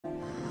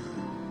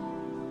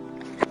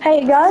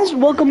Hey guys,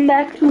 welcome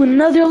back to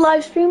another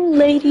live stream,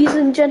 ladies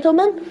and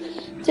gentlemen.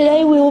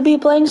 Today we will be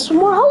playing some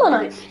more Hollow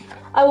Knight.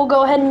 I will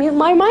go ahead and mute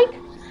my mic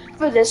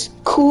for this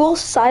cool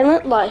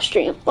silent live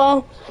stream.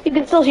 Well, you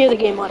can still hear the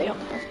game audio.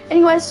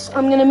 Anyways,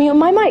 I'm gonna mute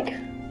my mic.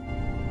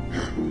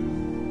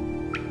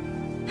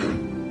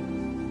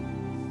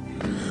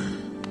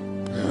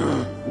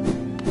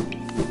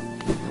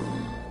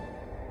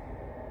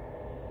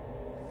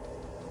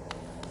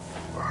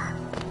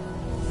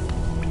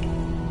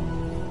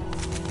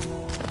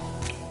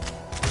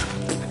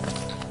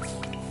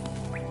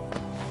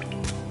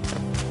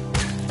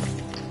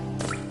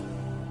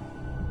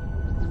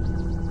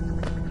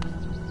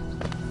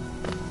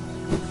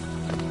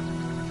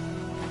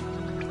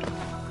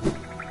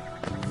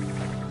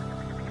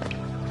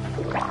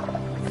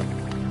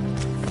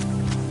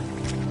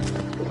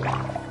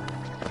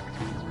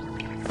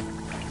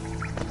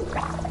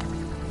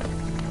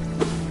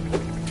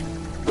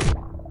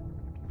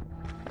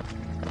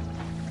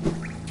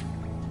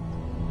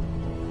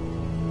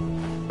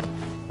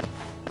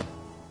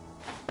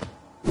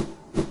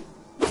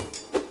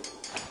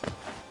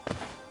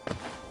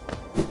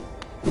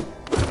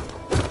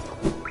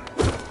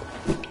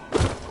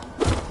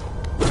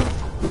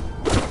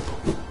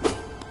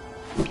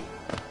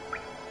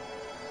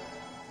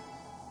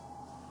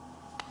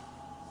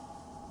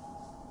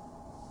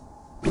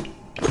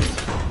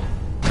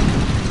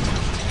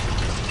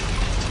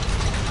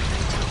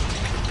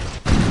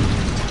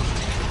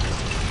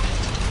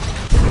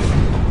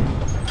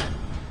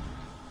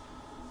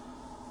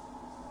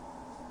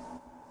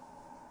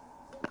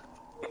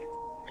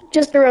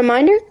 Just a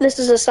reminder, this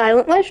is a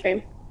silent live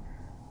stream.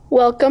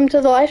 Welcome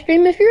to the live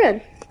stream if you're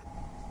in.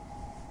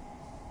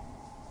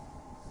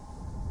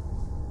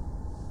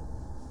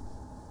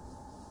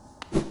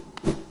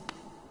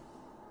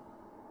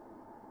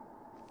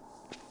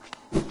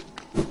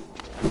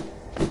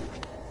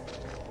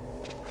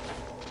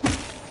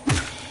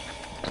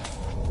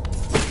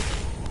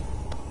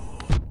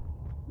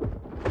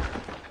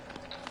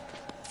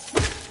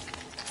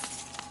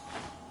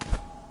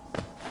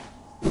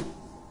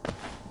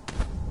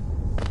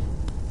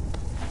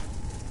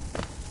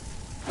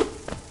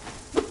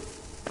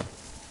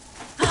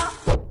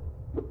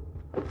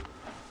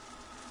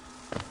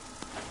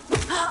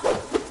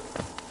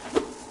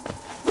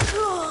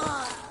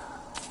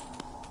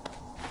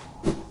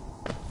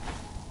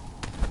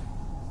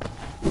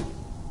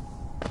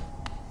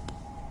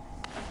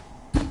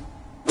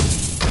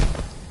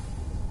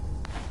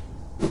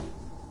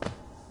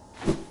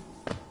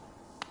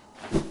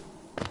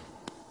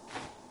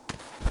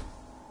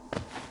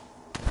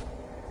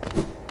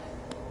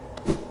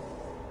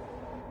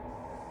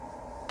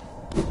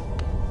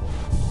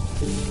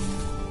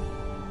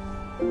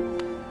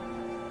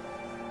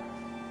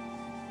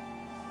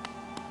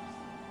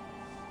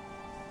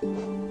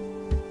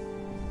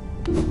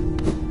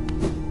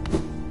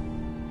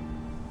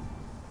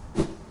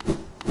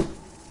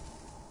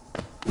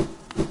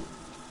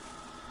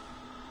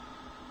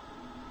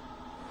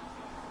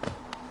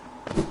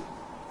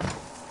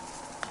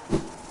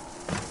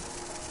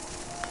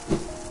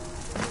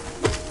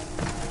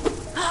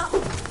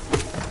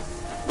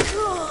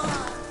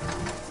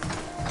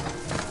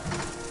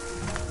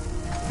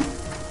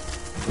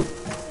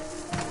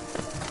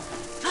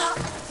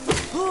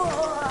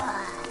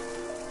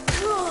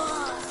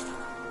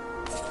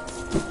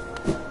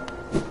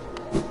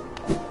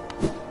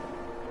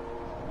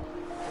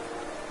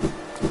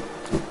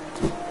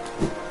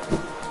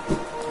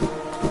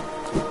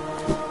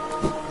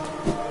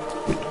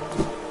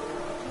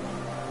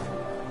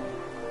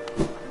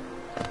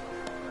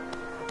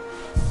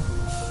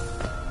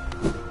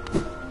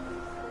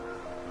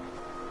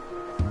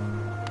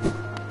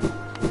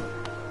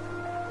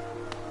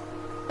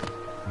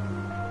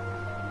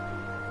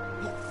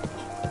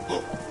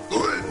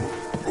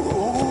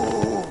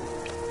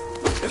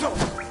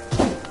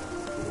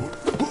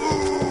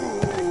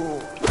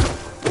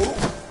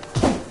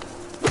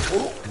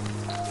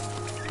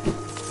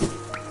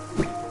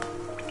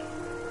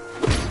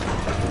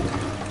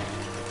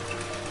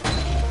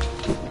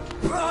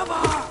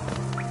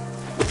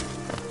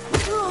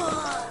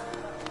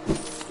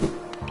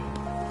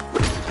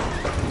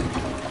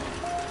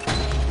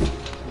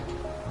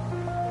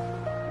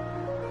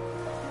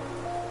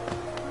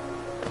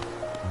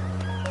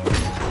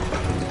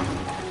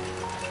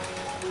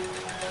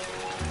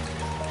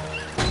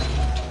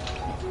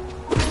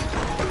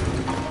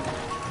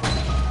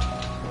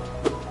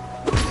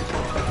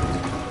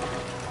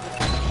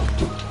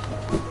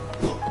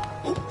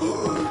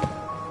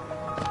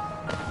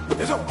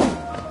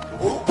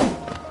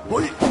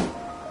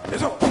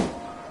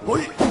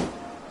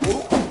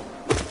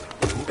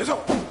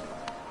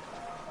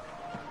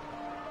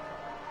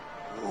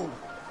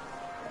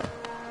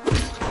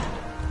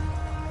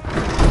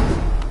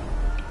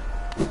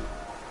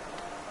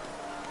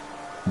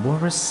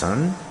 War's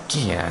son?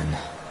 Gian.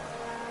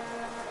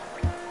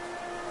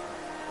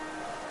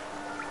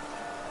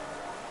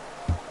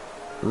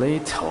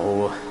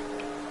 Leto.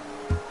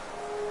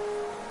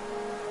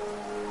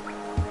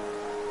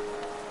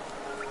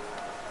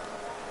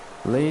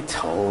 勒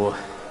头。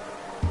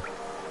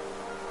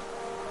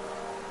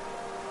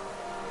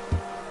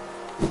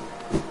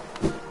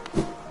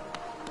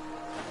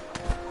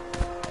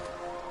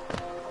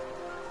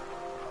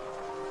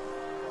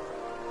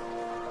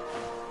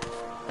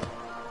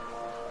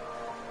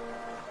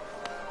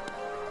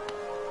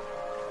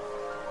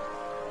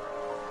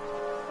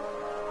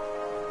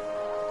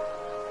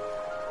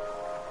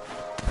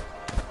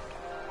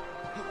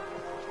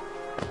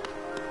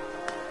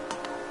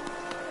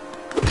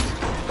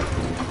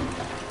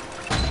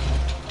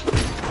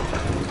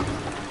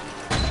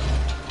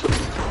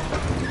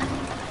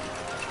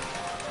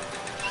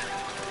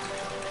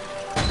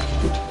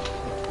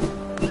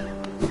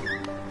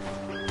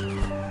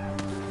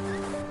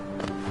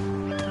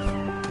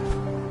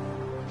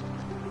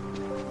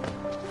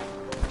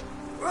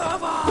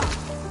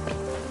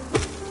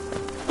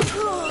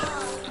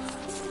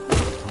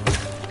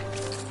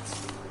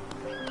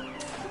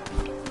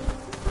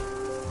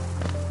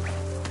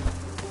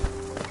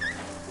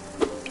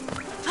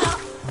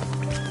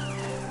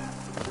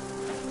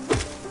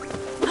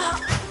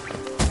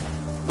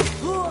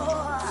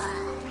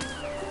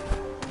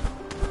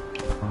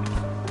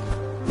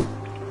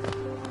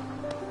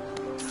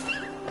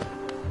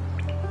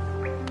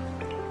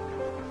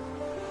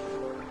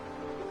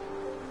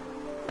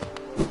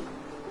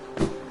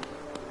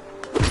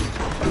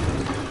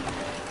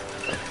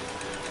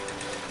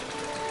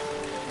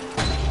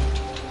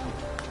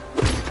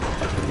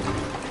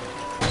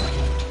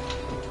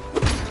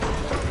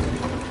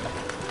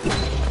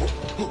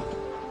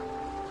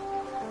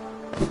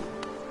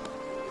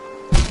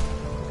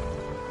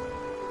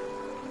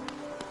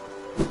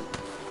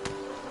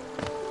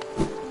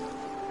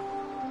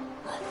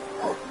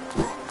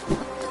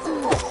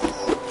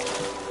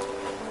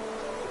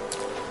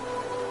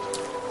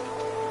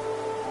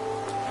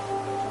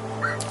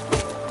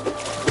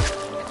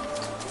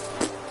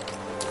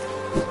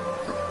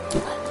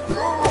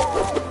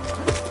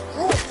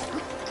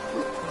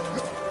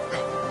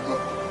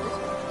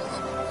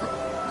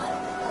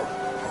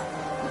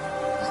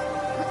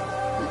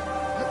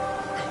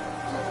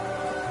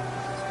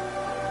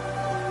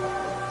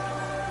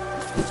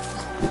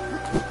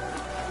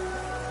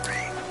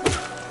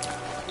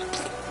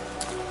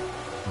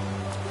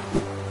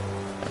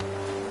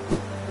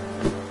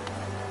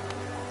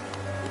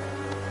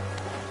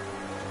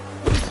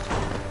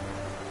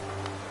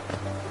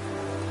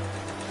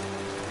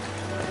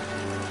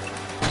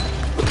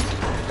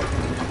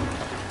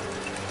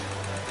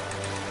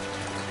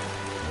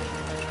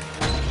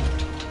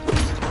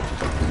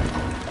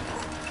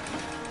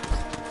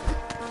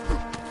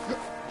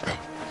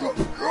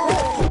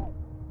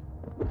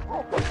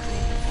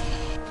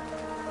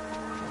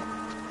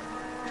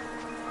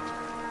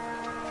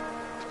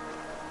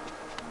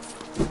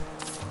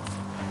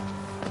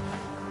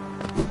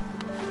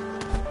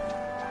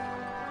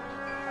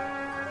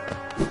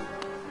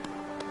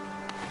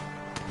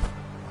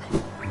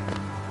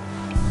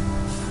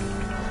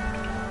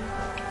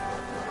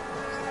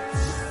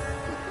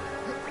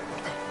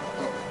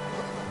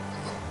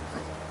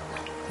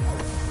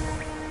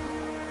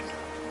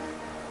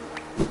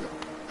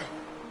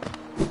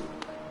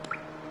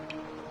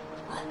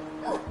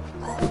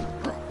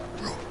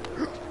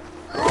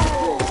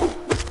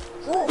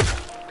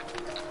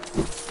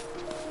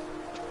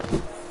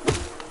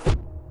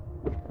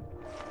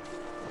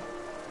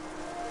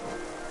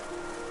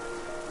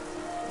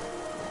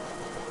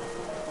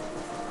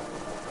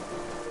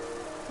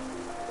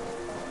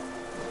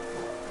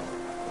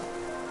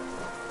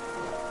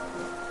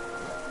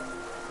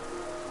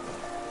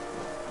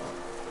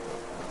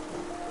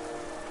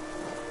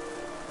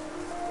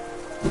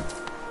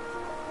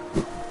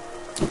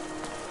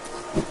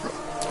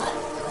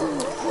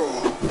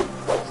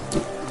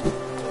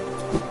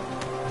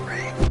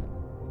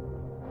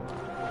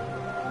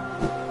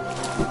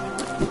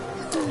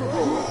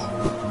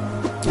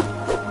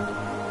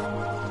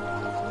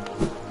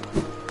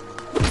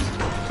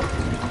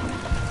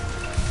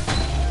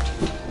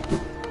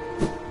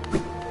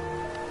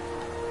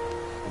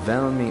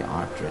Velmi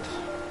Artred.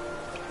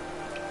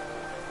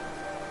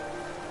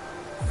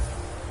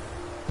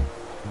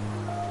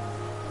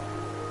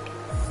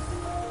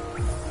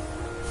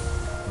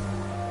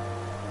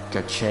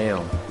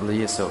 Gachael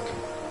Liasoke.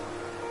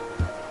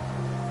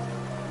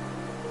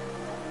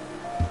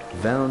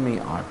 Velmi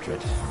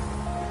Artred.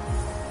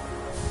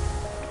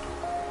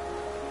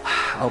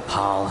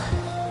 Opal.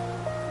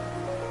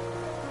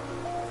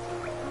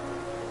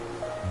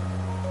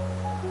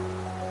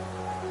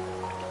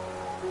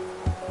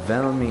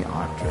 Velmi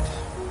Artred.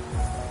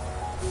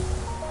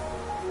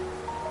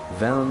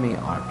 Velmi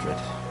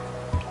Artred.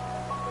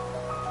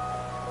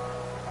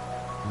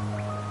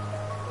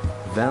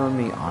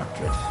 Velmi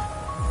Artred.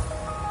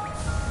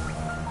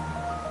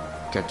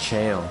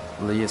 Gachael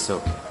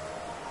Liasoke.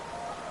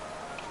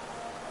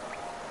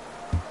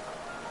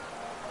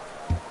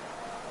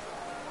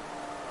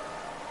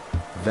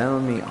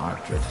 Velmi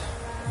Artred.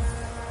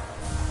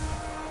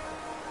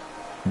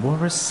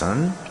 War's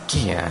son?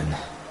 Gian.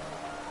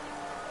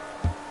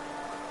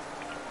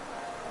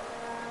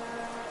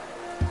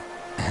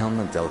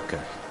 Helmedelke.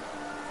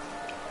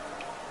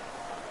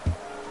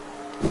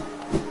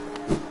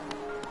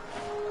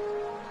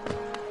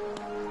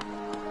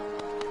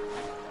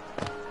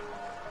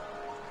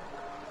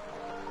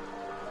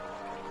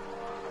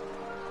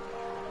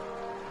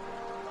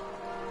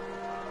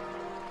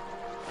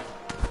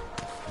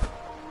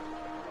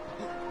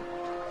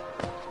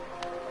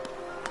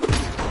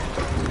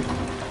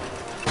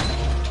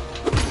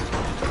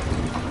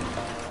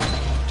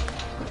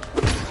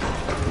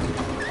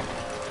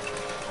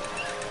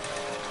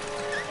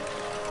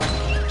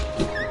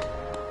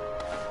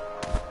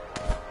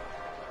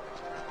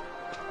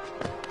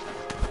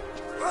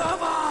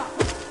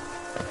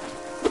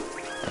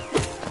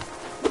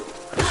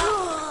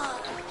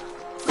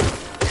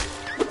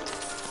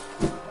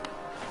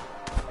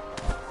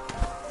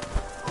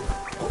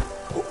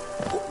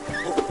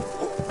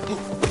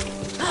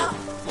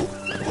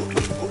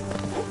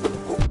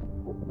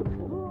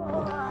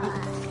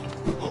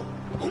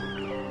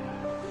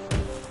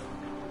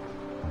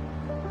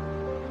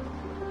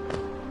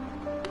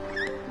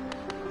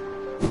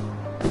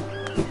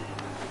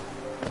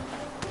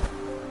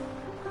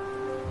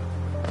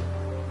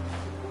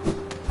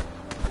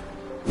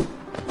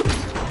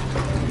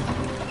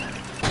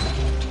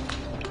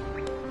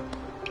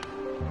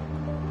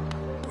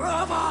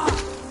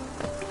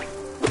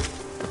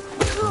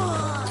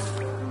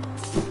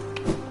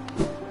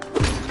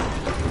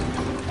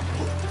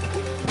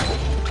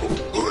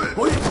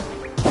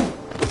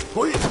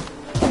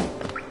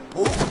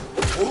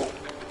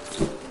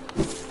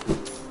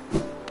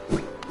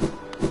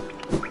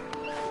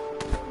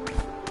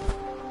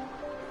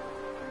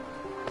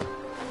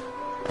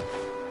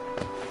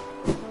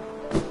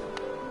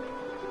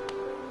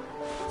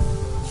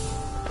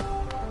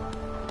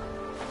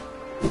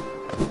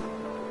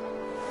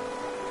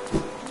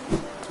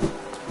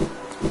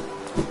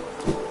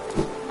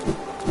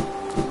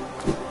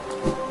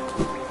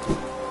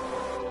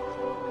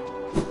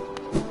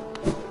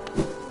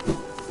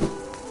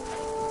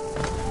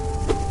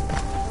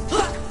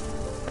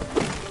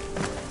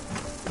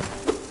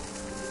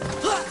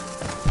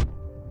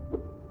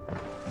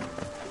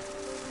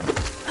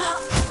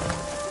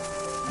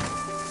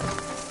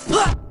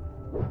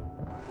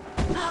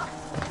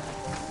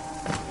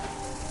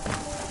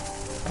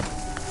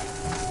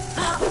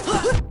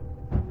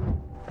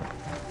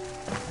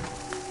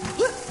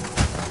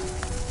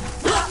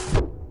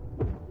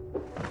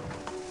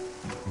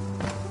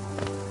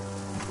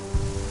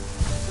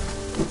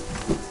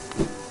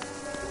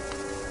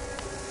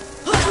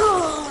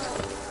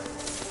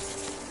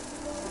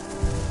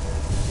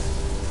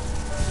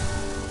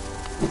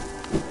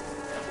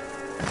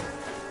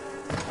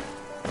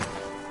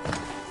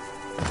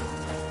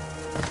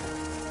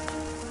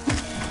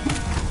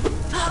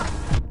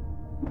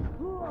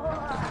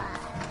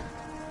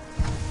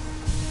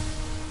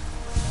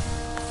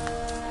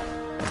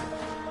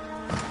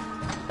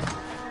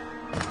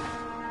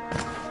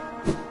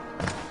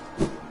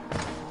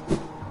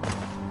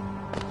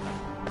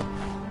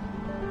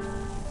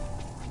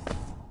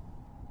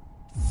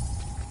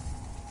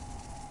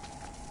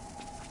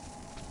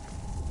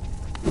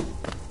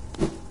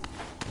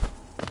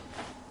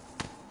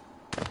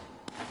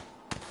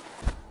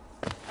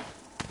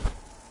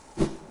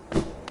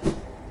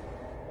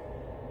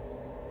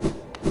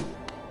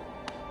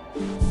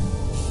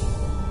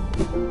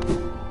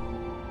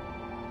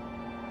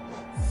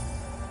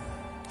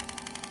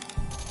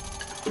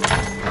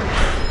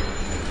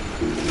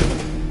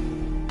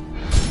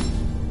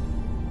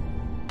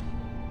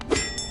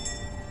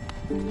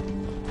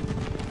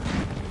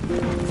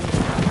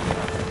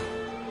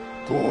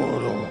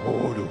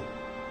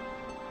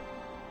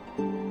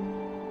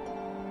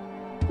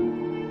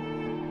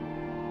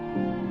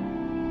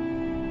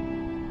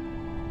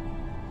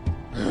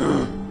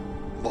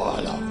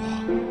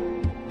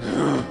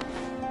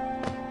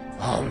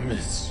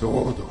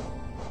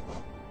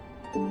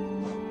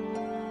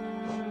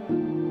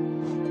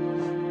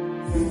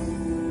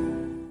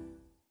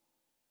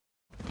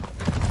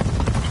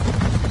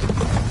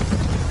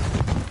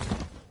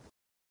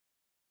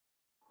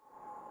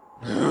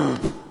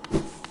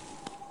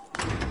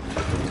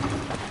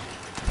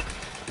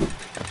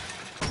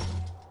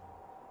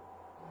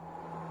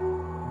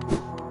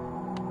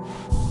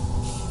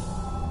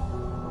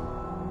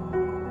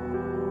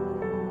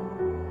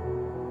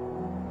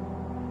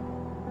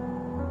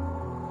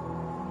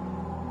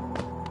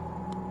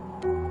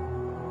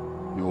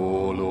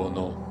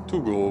 to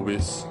go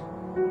with.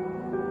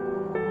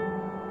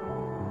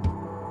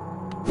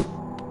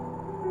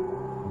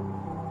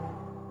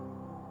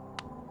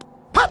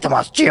 待って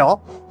ますち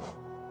よ。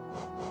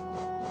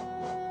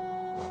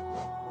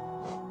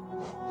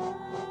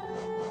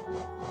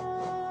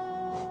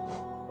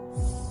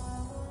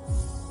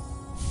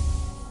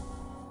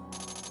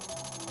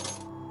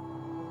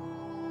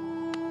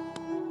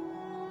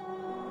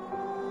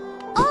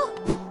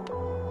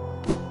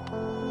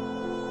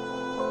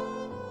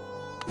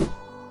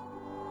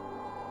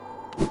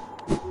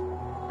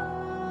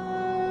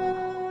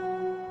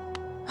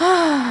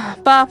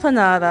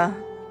Bapanada.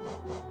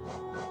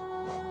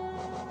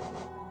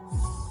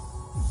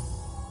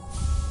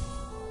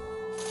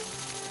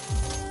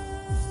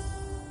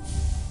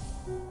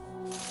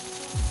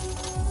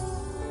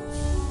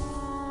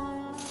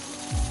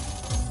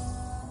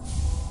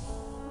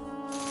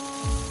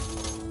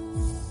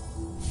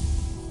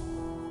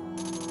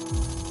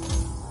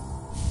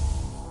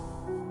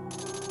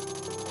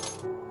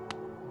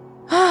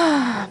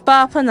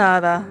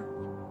 Bapanada.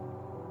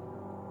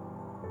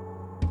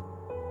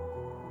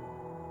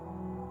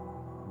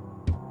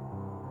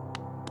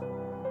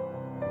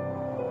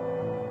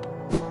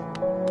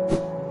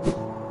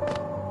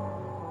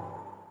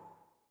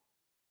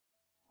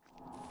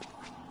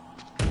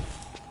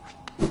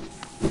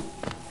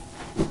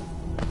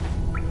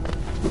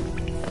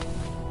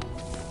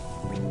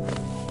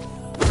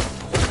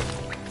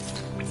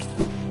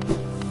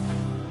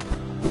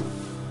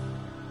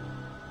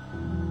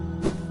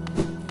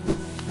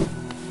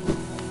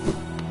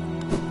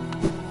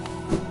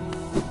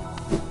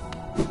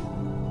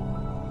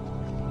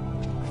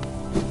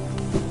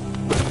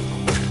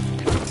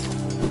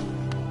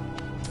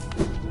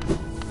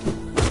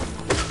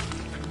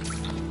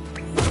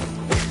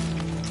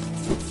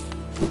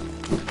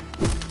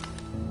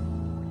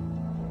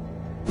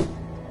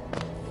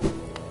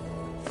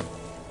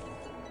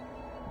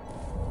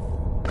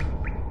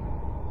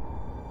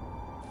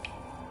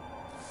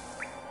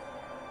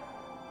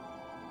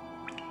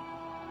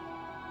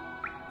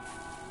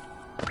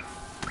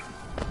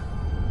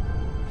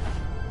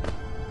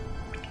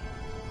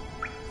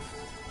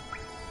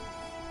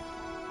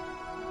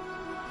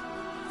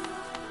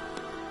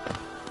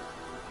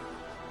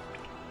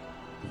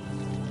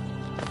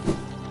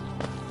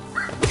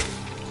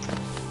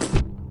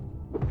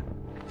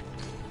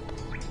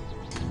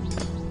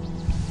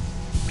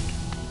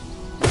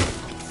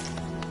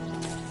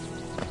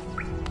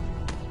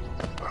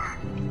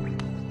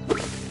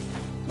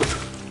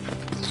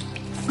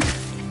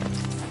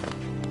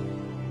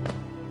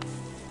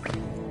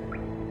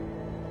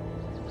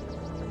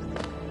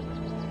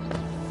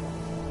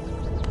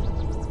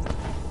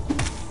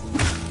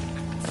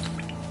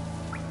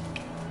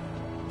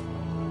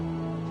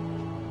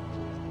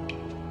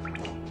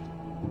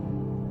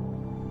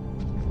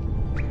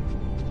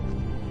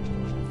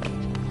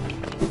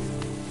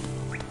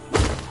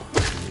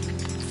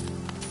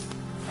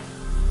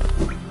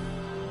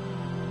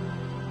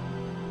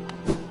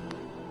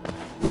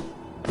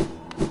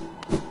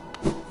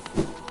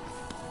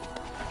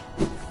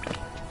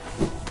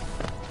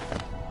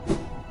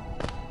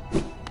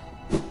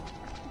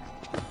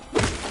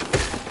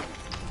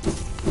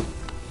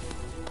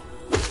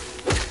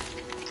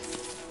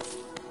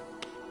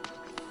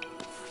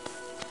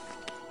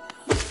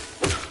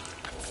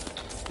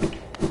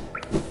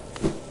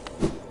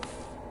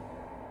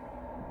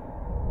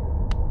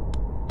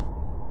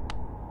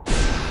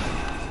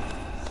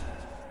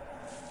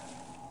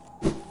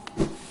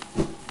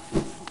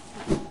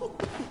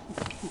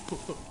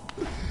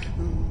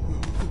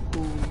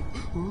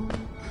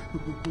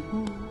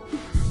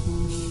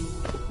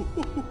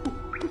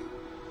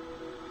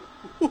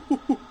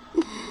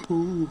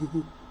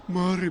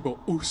 Mariba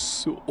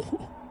usso.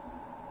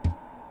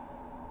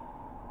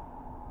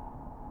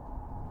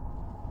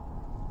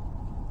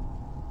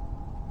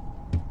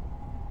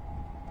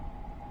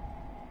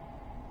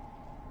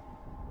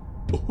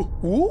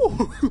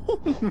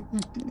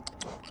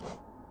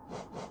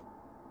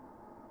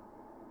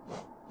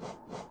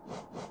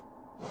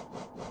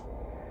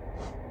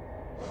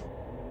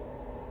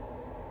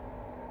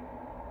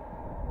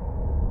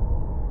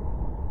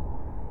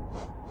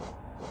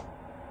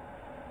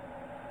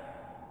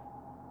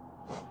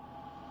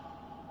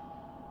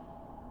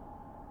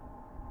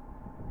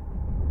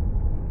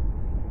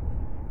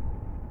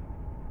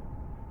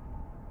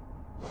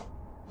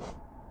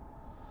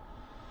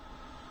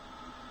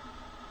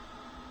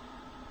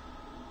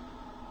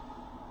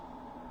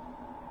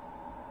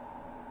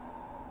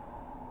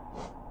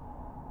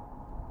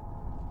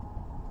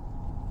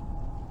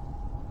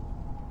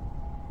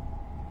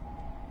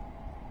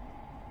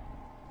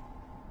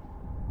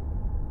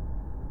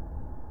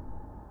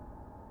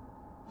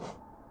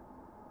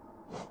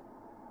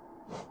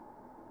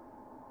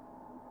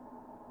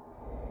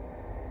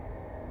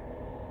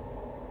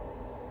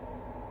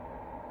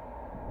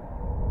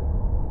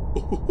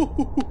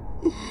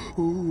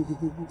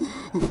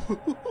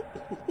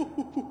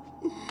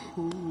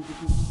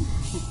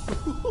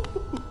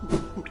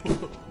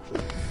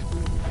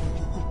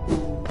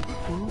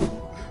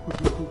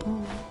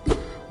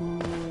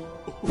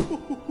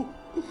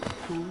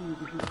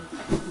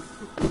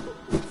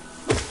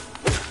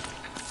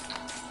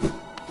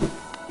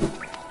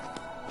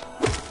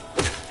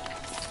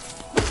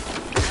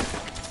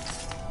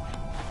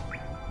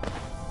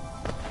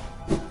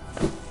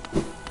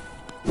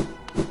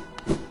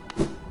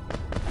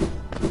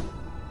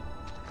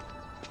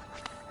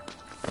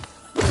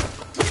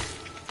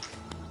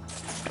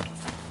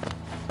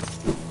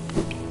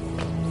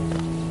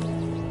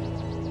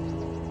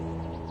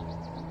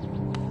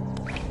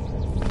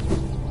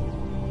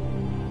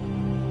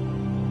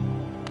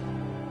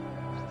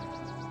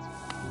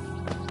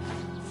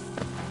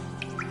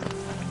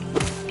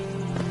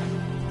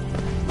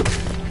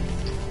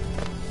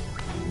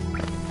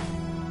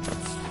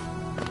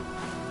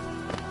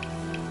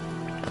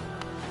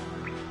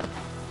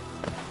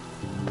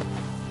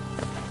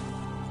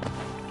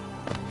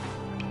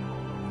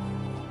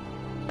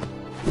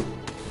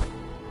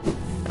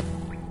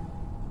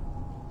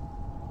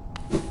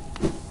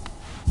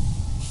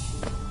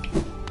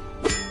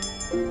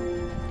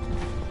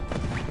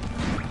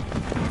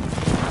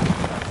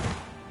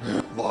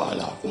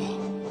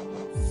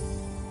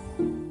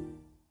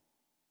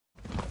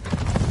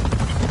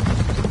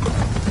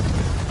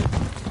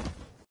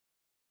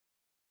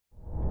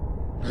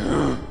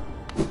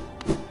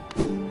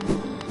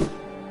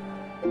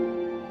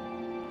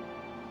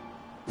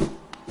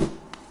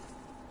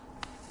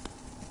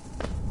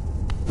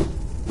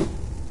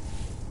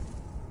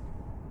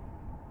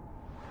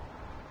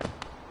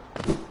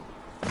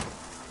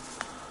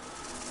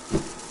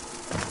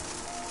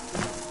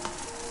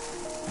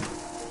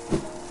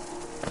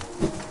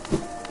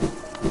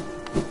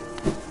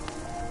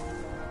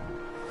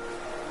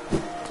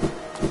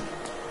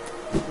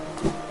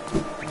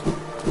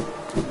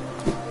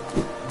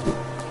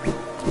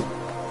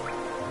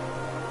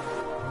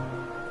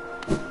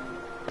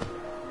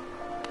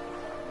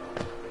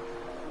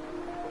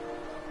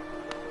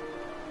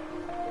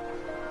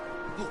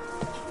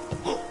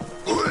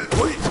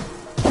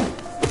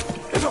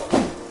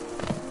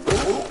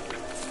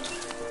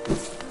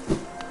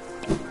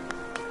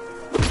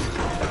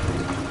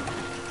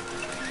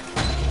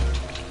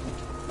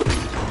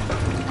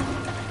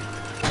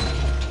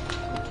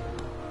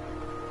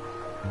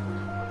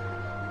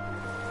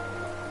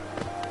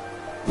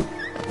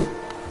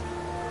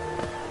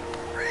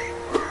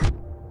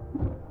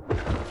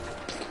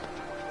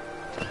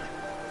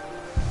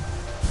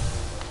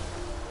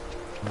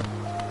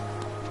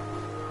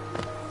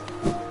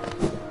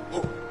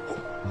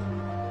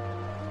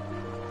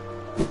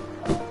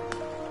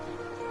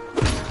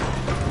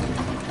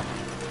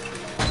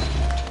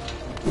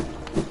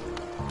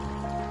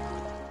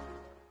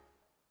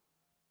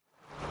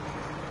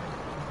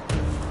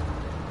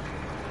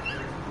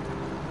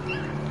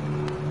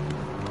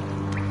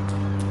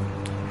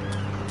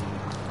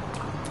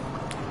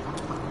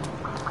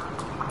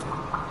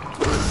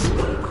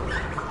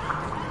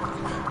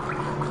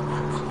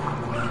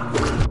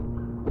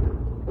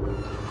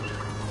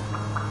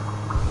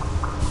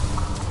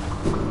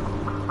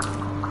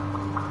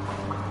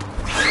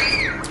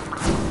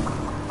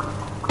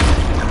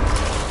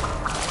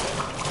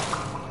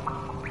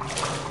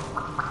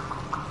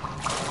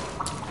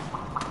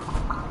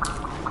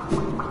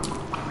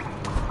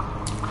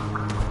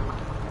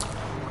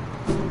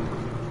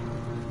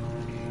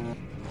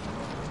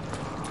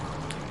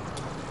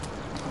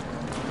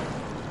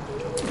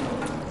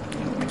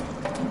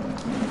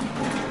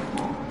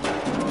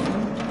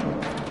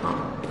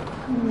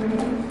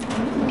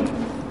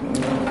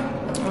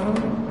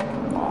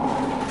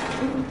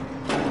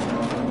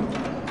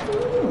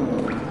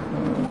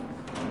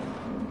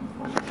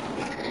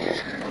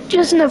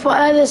 Just an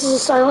FYI, this is a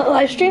silent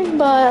live stream,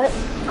 but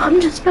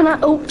I'm just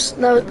gonna, oops,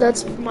 no,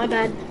 that's my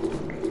bad.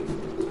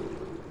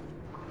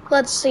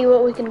 Let's see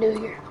what we can do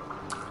here.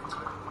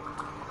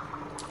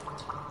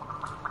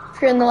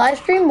 If you're in the live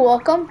stream,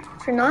 welcome.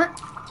 If you're not,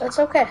 that's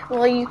okay.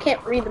 Well, you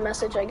can't read the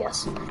message, I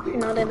guess, if you're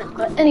not in it.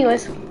 But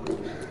anyways,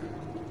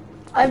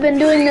 I've been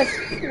doing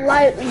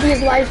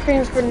these live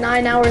streams for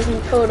 9 hours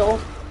in total,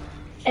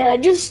 and I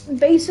just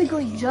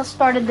basically just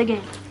started the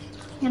game.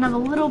 You can have a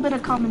little bit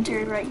of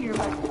commentary right here,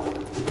 but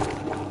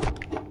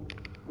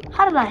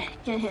how did I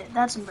get hit?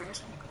 That's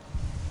embarrassing.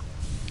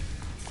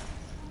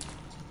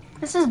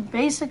 This has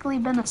basically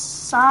been a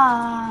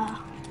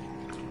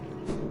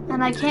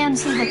and I can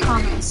see the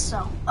comments,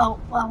 so, oh,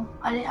 well,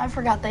 I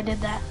forgot they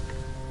did that.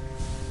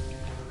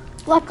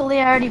 Luckily,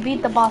 I already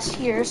beat the boss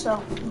here,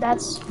 so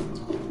that's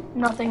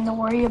nothing to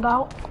worry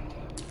about.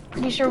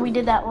 Pretty sure we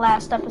did that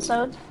last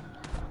episode.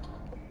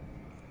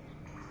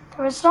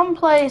 There was some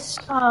place,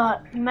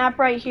 map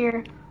right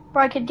here,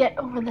 where I could get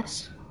over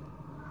this.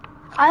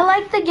 I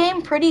like the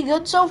game pretty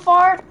good so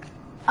far.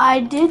 I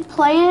did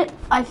play it,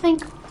 I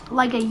think,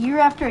 like a year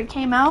after it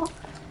came out,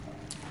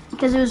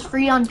 because it was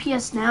free on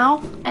PS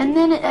Now, and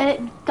then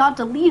it got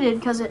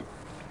deleted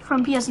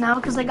from PS Now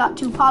because it got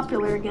too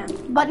popular again.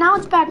 But now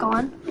it's back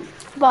on,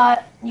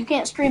 but you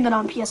can't stream it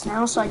on PS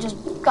Now, so I just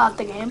got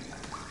the game.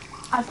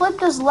 I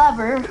flipped this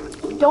lever,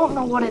 don't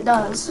know what it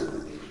does,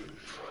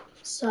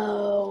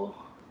 so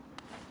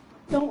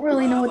don't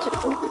really know what to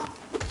do.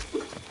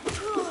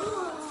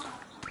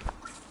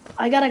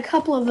 I got a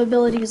couple of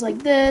abilities like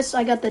this.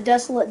 I got the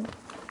Desolate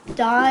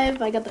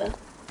Dive. I got the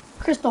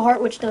Crystal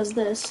Heart, which does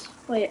this.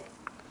 Wait.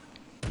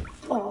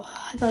 Oh,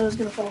 I thought it was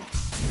gonna fall.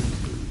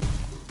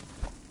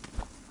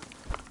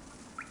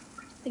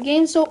 The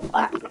game's so...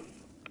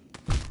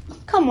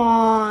 Come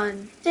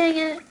on. Dang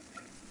it.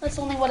 That's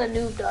only what a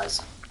noob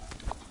does.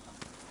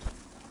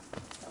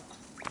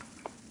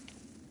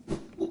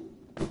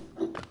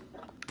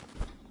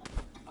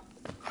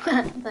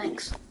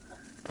 Thanks.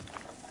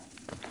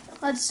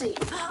 Let's see.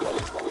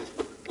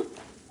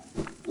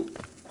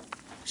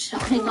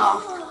 Shutting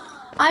off.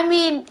 I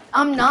mean,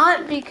 I'm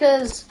not,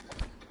 because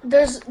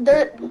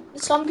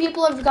some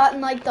people have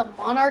gotten like the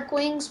Monarch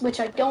wings, which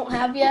I don't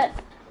have yet,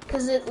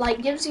 because it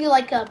like gives you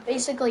like a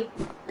basically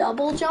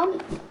double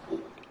jump.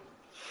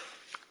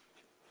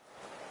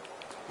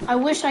 I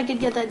wish I could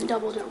get that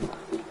double jump.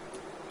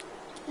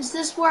 Is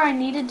this where I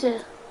needed to?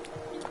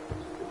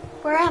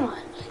 Where am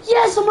I?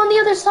 Yes, I'm on the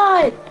other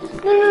side.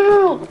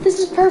 No. This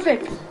is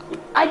perfect.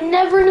 I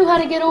never knew how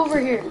to get over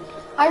here.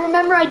 I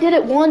remember I did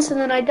it once and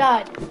then I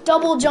died.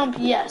 Double jump,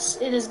 yes,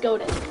 it is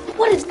goated.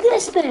 What is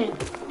this thing?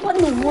 What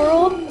in the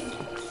world?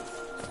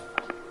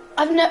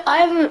 I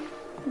have a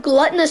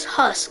gluttonous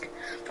husk,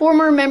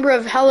 former member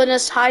of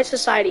Hellenist High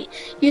Society,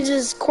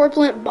 uses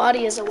corpulent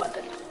body as a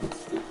weapon.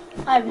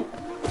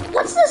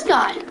 What's this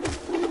guy?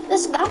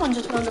 That one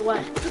just runs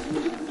away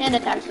and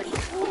attacked me.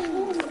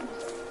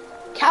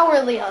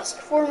 Cowardly husk,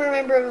 former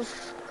member of,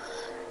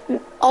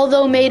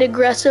 although made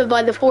aggressive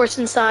by the force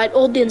inside,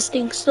 old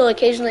instincts still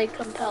occasionally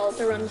compelled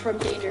to run from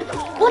danger.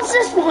 What's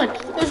this one?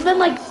 There's been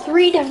like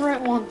 3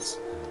 different ones.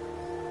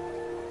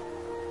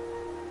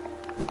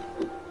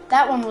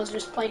 That one was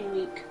just plain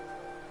weak.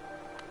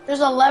 There's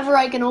a lever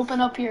I can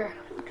open up here,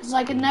 because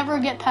I could never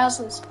get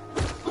past this.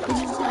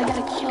 I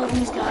gotta kill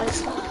these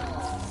guys.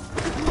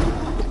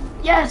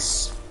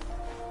 Yes!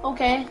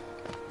 Okay.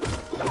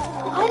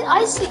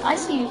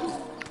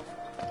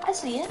 I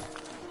see it.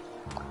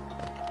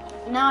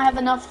 Now I have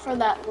enough for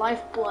that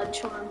lifeblood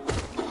charm.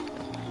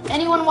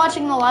 Anyone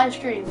watching the live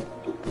stream,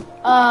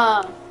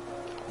 how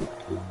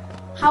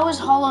is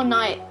Hollow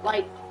Knight?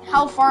 Like,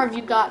 how far have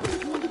you gotten?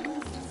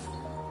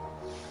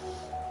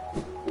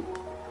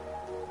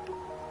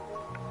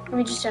 Let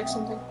me just check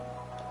something.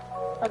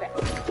 Okay.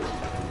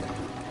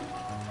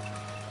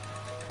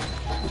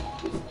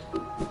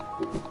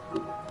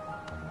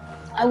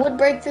 I would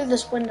break through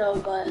this window,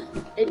 but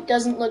it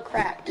doesn't look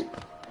cracked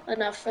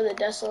enough for the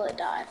Desolate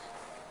Dive.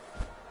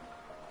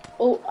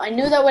 Oh, I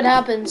knew that would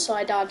happen, so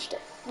I dodged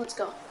it. Let's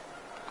go.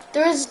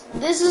 This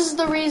is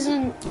the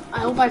reason,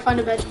 I hope I find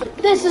a bench, but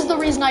this is the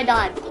reason I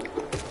died.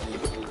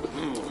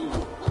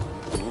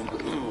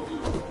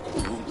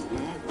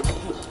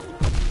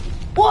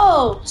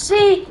 Whoa,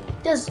 see?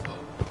 Does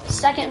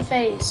second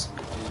phase.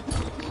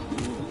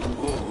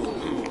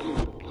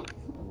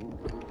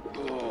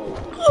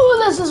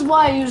 Oh, this is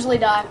why I usually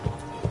die.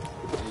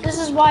 This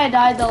is why I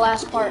died the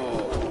last part.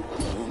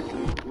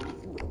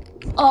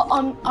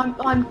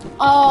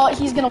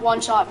 He's gonna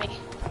one-shot me.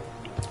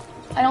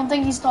 I don't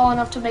think he's tall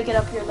enough to make it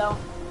up here, though.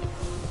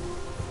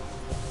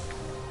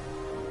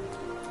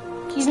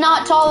 He's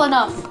not tall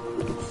enough.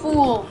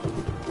 Fool.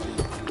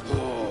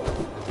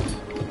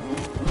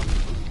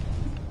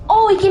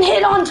 Oh, he can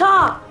hit on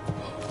top.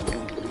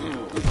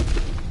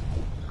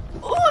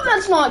 Oh,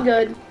 that's not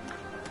good.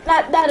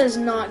 That is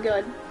not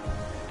good.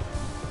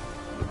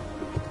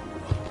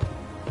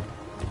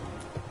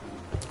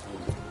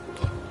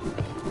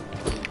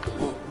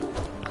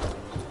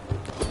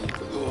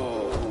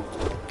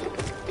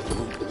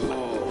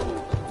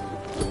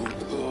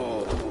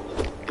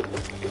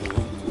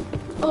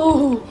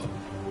 Oh,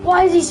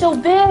 why is he so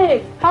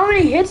big? How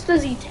many hits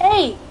does he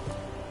take?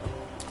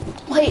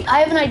 Wait, I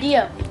have an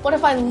idea. What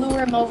if I lure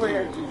him over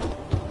here?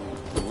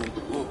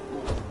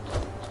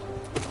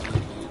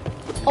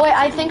 Oh wait,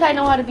 I think I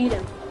know how to beat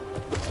him.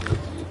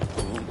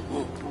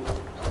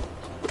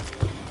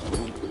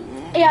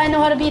 Yeah, I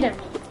know how to beat him.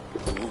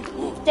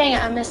 Dang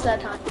it, I missed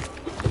that time.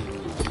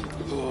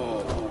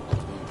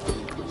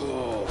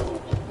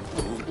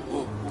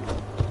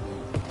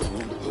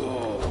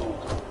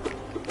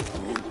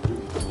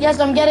 Yes,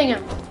 I'm getting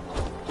him.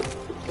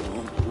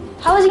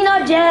 How is he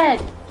not dead?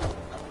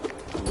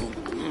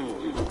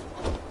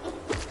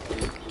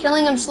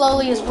 Killing him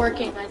slowly is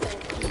working, I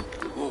think.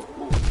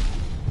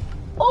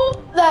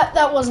 Oh,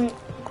 that wasn't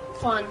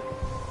fun.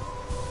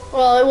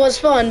 Well, it was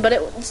fun, but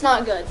it's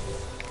not good.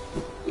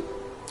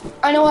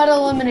 I know how to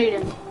eliminate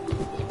him.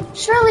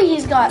 Surely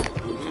he's got...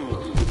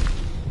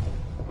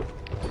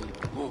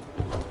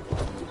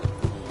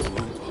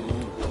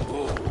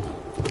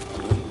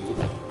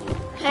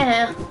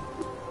 Heh.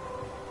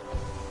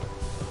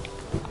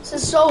 This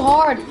is so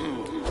hard.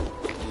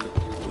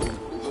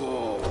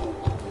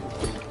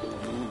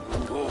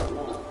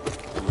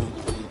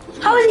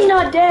 How is he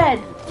not dead?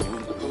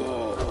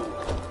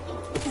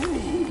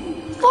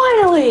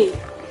 Finally!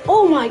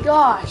 Oh my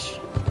gosh.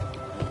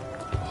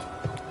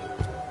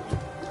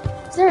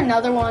 Is there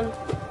another one?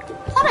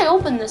 I thought I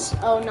opened this.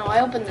 Oh no, I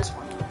opened this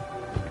one.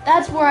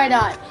 That's where I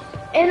died.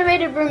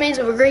 Animated remains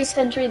of a great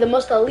sentry, the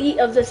most elite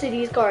of the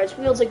city's guards,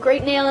 wields a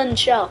great nail and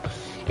shell.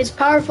 Its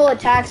powerful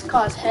attacks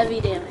cause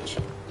heavy damage.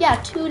 Yeah,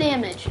 2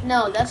 damage.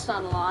 No, that's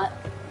not a lot.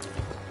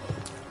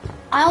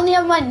 I only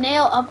have my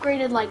nail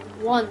upgraded like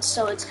once,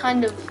 so it's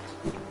kind of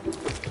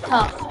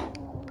tough.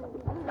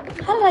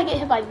 How did I get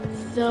hit by...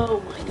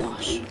 Oh my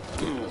gosh.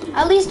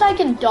 At least I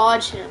can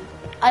dodge him.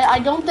 I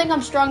don't think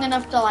I'm strong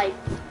enough to like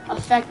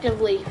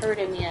effectively hurt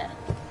him yet.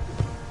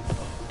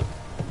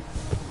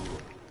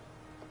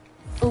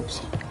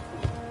 Oops.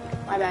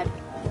 My bad.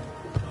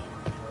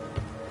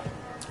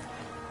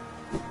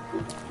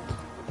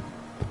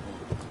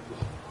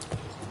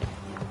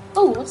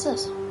 Oh, what's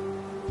this?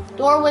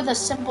 Door with a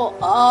simple...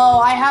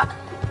 Oh,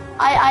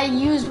 I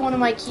used one of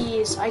my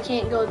keys. I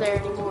can't go there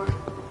anymore.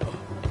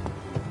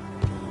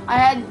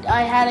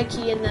 I had a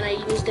key and then I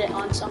used it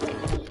on something.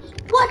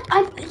 What?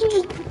 You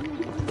just...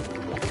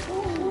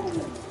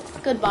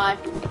 Goodbye.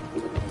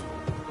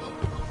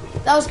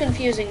 That was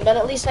confusing, but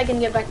at least I can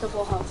get back to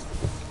full health.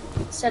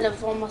 Instead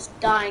of almost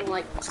dying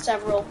like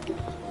several.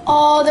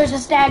 Oh, there's a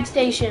stag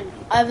station.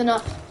 I have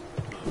enough.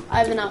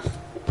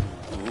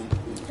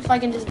 If I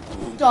can just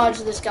dodge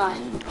this guy.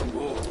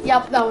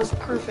 Yep, that was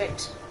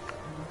perfect.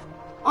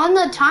 On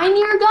the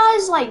tinier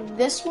guys, like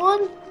this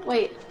one.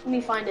 Wait, let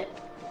me find it.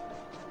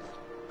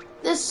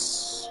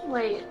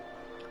 Wait.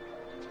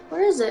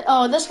 Where is it?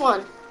 Oh, this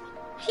one.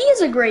 He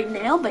is a great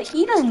nail, but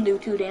he doesn't do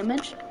 2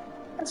 damage.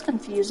 That's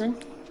confusing.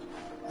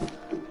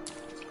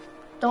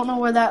 Don't know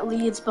where that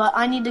leads, but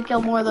I need to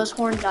kill more of those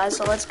horn guys,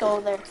 so let's go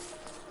there.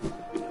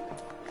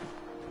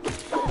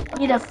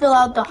 Need to fill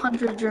out the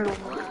Hunter Journal.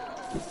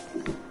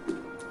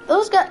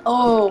 Those guys...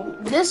 Oh,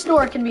 this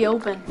door can be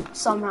open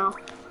somehow.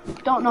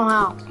 Don't know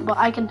how, but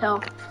I can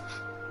tell.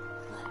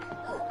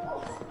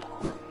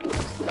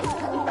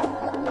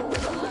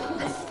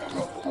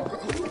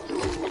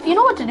 You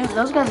know what to do.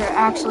 Those guys are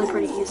actually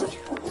pretty easy.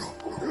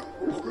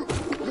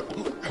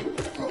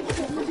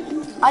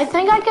 I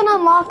think I can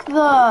unlock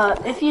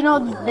the... If you know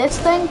this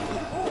thing,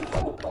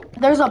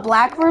 there's a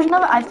black version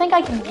of it. I think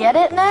I can get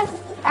it next,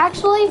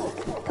 actually,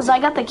 because I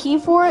got the key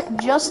for it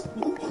just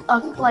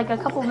like a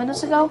couple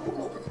minutes ago.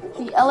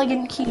 The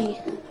elegant key.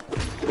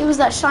 It was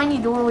that shiny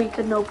door we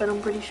couldn't open,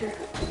 I'm pretty sure.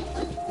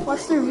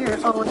 What's through here?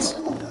 Oh, it's...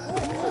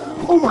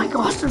 Oh my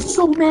gosh, there's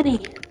so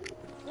many.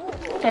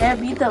 Okay, I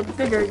beat the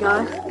bigger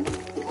guy.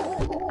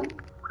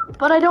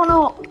 But I don't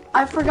know,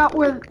 I forgot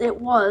where it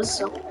was,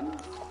 so...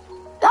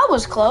 That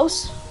was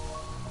close.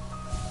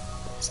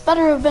 This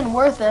better have been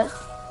worth it.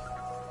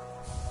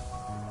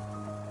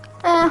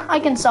 I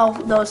can sell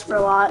those for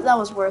a lot. That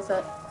was worth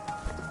it.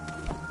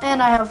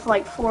 And I have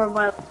like 4 of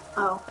my...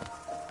 Oh.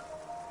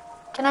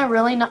 Can I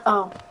really not...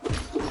 Oh.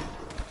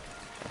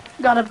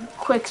 Got a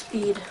quick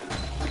speed.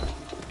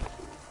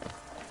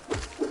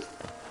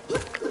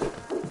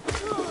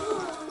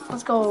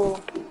 Let's go.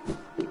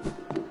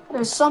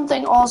 There's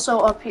something also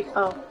up here.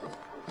 Oh.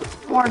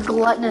 More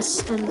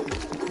gluttonous and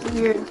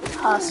weird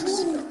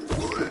husks.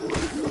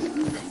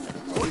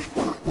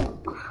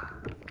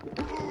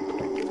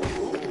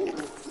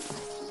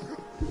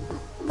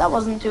 That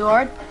wasn't too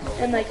hard.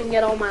 And I can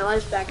get all my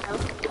lives back now.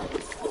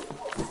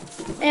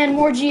 And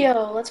more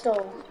Geo. Let's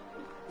go.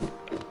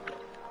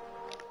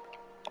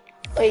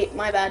 Wait,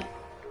 my bad.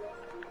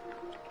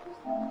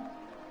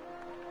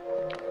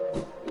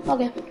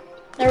 Okay.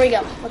 There we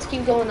go. Let's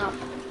keep going up.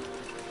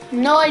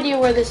 No idea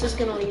where this is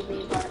gonna lead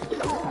me, but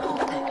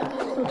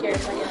who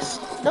cares, I guess.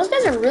 Those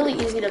guys are really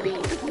easy to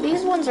beat.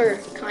 These ones are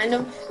kind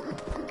of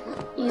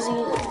easy.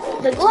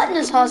 The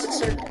gluttonous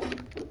husks are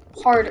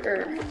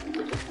harder.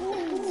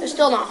 They're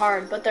still not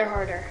hard, but they're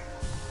harder.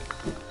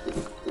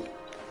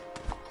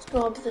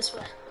 Go up this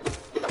way.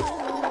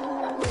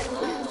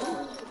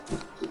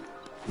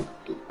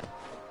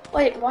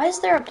 Wait, why is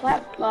there a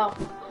platform? Oh,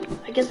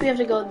 I guess we have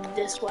to go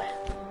this way.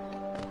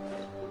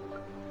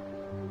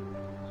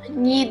 I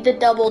need the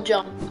double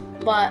jump,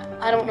 but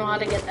I don't know how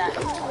to get that.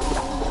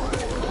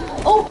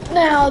 Oh,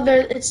 now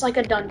there, it's like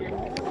a dungeon.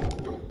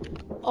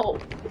 Oh.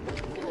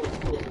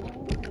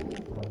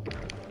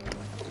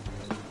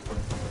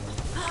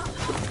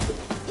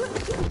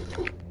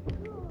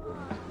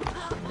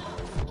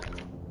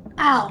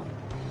 Ow.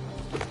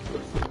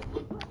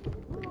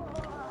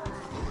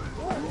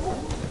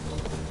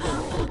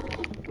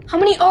 How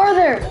many are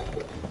there?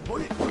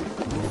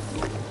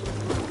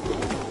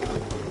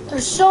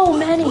 There's so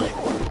many.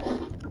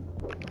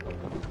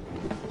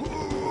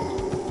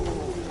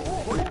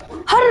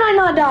 How did I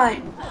not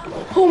die?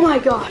 Oh my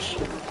gosh.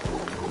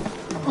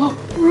 Oh,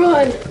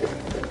 run.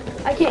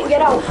 I can't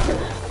get out.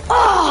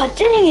 Ah, oh,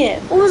 dang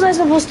it. What was I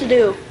supposed to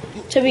do?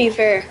 To be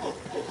fair.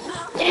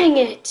 Dang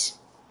it.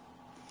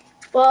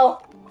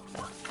 Well,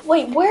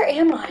 wait, where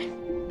am I?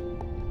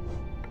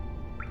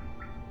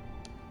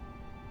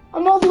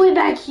 I'm all the way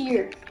back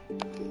here.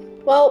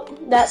 Well,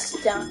 that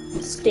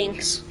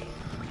stinks.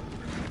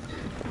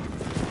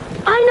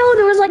 I know,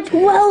 there was like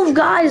 12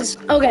 guys.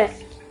 Okay,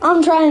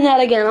 I'm trying that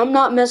again. I'm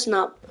not messing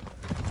up.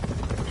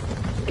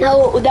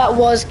 No, that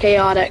was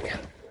chaotic.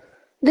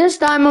 This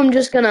time I'm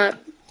just gonna...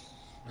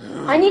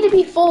 I need to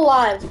be full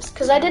lives,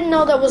 because I didn't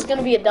know that was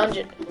gonna be a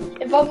dungeon.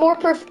 If I'm more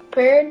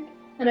prepared,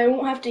 then I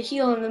won't have to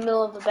heal in the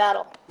middle of the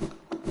battle.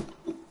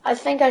 I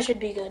think I should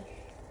be good.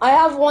 I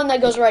have one that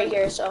goes right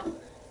here, so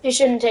it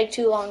shouldn't take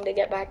too long to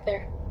get back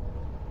there.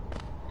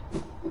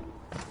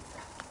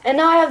 And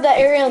now I have that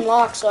area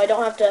unlocked, so I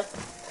don't have to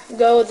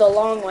go the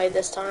long way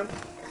this time.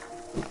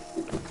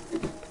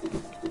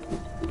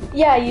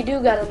 Yeah, you do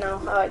gotta know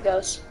how it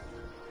goes.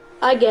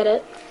 I get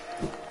it.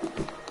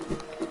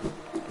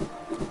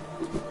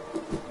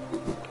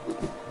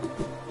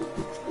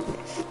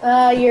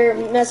 Your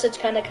message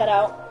kinda cut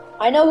out.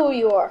 I know who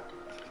you are,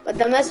 but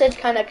the message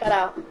kinda cut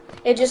out.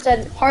 It just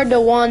said hard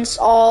to once,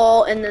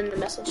 all, and then the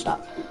message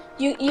stopped.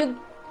 Yeah,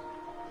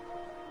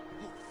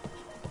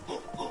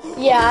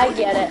 I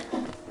get it.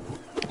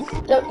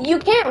 So you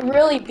can't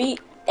really beat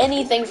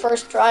anything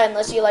first try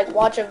unless you like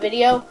watch a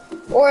video,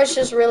 or it's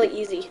just really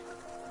easy.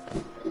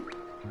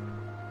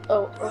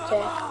 Oh,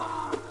 okay.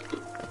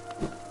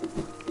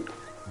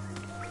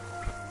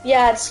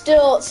 Yeah, it's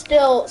still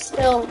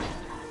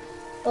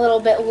a little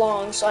bit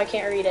long, so I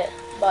can't read it,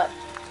 but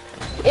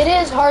it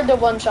is hard to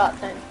one-shot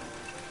thing.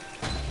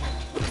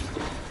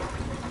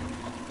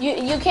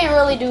 You can't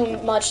really do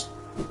much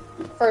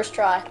first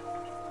try,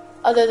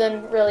 other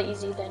than really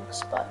easy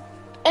things. But,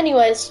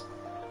 anyways,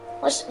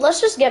 let's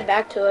just get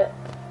back to it.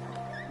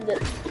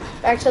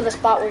 Back to the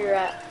spot where you're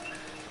at.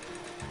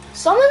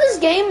 Some of this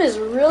game is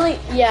really,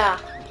 yeah,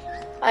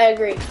 I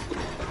agree.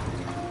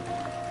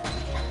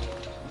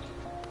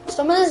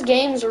 Some of this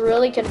game is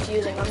really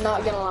confusing. I'm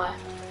not gonna lie.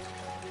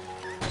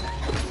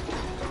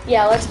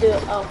 Yeah, let's do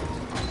it. Oh,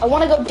 I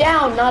want to go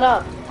down, not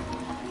up.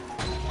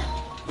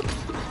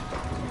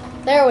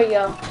 There we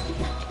go.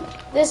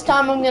 This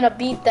time I'm gonna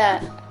beat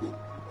that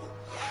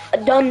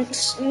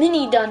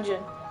mini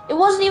dungeon. It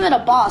wasn't even a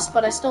boss,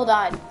 but I still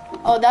died.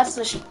 Oh, that's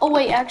the oh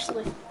wait,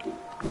 actually.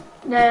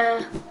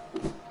 Nah.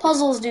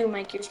 Puzzles do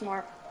make you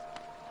smart.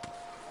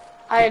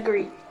 I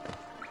agree.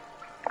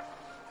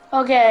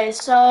 Okay,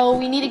 so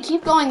we need to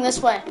keep going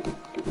this way.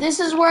 This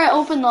is where I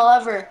opened the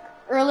lever.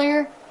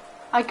 Earlier,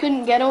 I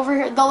couldn't get over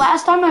here. The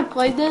last time I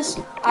played this,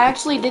 I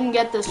actually didn't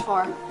get this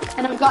far.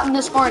 And I've gotten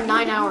this far in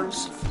 9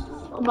 hours.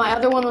 My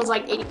other one was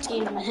like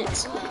 18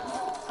 minutes.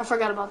 I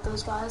forgot about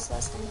those guys,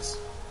 that stinks.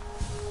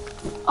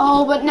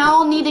 Oh, but now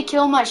I'll need to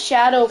kill my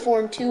shadow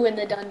form too in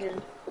the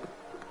dungeon.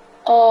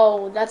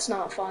 Oh, that's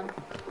not fun.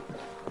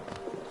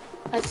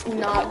 That's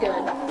not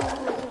good.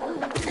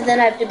 And then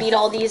I have to beat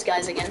all these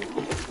guys again.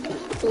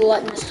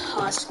 Gluttonous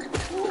husk.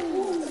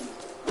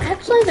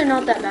 Actually, they're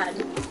not that bad.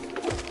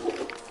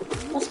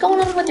 What's going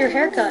on with your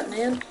haircut,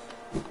 man?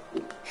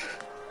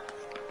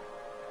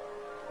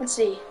 Let's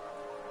see.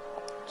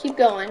 Keep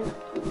going.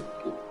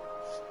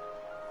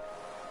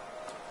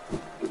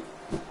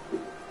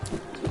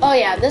 Oh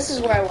yeah, this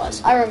is where I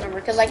was. I remember,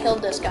 because I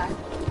killed this guy.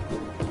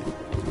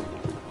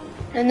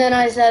 And then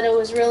I said it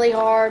was really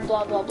hard,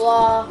 blah, blah,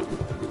 blah.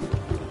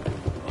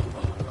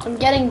 I'm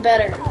getting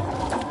better.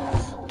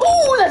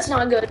 Oh, that's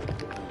not good.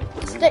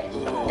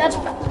 That's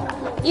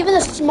even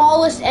the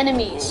smallest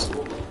enemies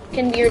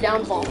can be your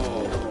downfall.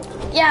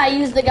 Yeah, I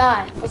used the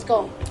guy. Let's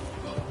go.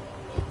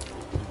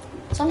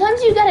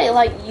 Sometimes you gotta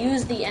like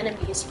use the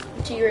enemies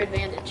to your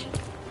advantage.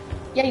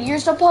 Yeah, you're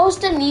supposed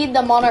to need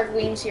the monarch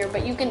wings here,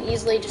 but you can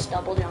easily just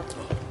double jump.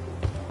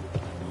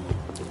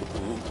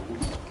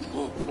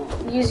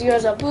 Use you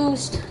as a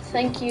boost.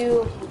 Thank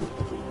you.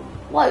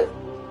 What?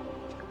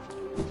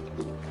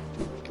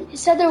 He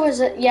said there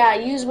was a, yeah,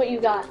 use what you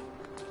got.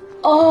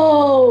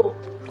 Oh,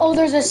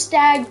 there's a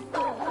stag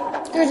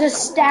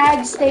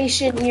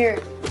station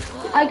here.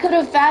 I could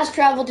have fast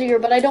traveled to here,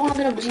 but I don't have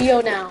enough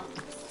geo now.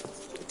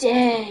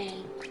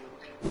 Dang.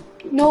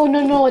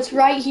 No, it's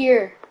right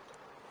here.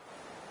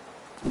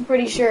 I'm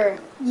pretty sure.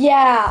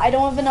 Yeah, I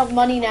don't have enough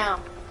money now.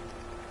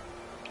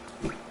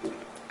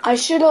 I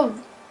should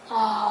have...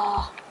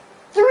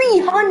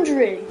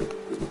 300!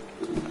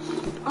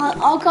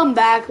 I'll come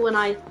back when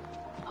I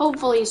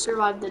hopefully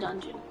survive the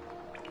dungeon.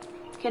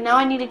 Okay, now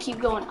I need to keep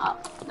going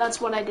up. That's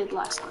what I did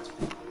last time.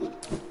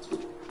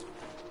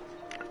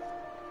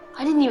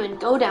 I didn't even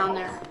go down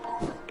there.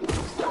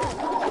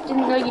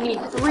 Didn't know you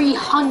need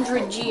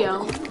 300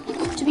 geo.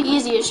 To be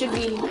easy, it should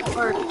be,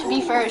 or to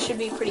be fair, it should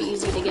be pretty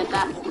easy to get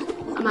that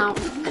amount.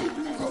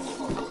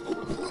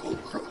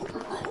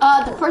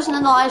 The person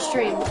in the live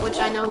stream, which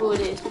I know who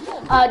it is.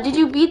 Did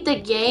you beat the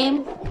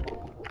game?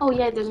 Oh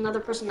yeah, there's another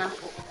person now.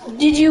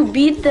 Did you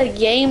beat the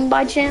game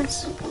by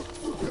chance?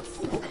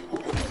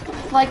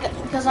 Like,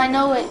 because I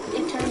know it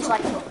turns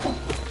like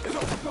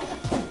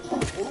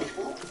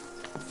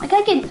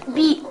I can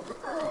beat.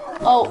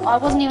 Oh, I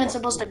wasn't even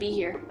supposed to be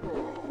here.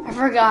 I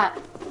forgot.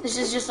 This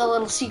is just a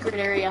little secret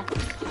area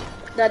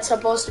that's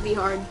supposed to be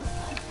hard.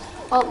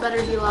 Oh,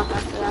 better heal up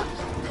after that.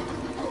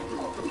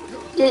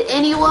 Did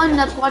anyone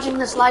that's watching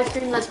this live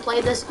stream that's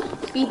played this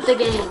beat the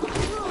game?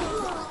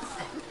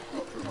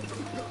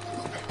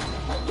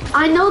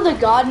 I know the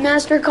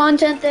Godmaster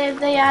content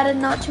they added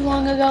not too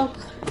long ago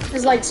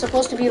is like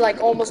supposed to be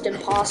like almost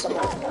impossible.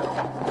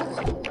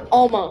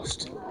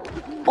 Almost.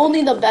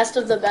 Only the best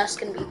of the best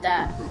can beat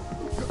that.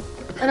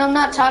 And I'm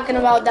not talking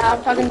about that,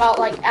 I'm talking about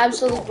like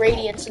absolute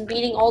radiance and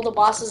beating all the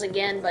bosses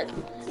again, but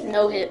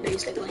no hit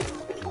basically.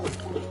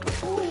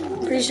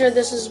 Pretty sure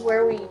this is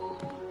where we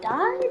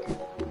died?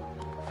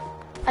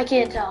 I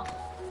can't tell.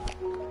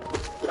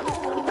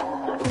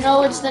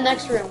 No, it's the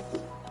next room.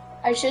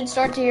 I should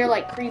start to hear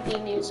like creepy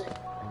music.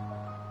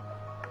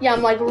 Yeah,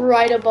 I'm like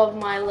right above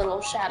my little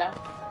shadow.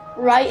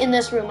 Right in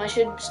this room, I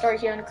should start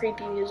hearing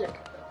creepy music.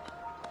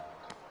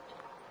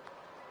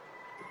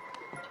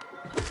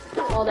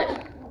 Hold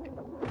it.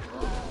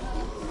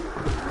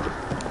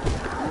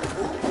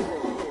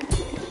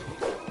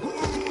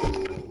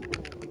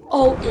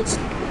 Oh, it's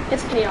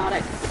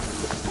chaotic.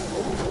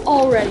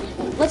 Already.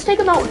 Let's take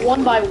him out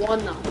one by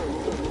one though.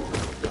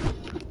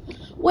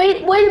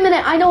 Wait a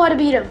minute, I know how to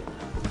beat him.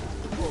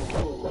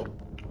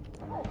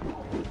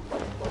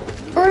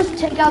 First,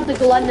 take out the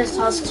gluttonous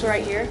husks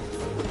right here.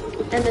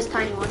 And this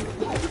tiny one.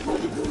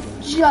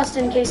 Just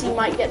in case he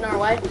might get in our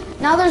way.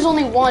 Now there's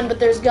only one, but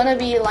there's gonna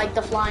be like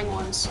the flying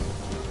ones.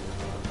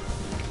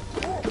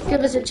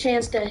 Give us a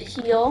chance to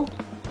heal.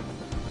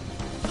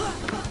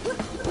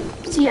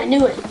 See, I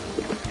knew it.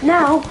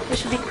 Now, it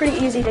should be pretty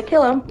easy to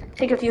kill him.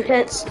 Take a few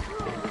hits.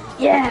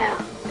 Yeah!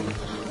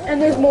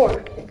 And there's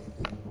more.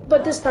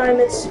 But this time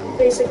it's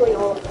basically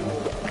all of them.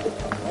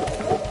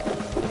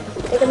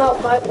 Take them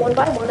out one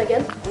by one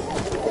again.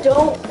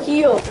 Don't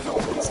heal.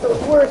 It's the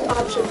worst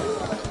option.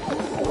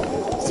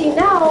 See,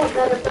 now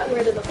that I've gotten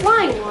rid of the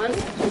flying one,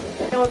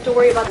 I don't have to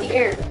worry about the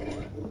air.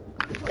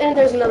 And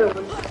there's another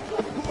one.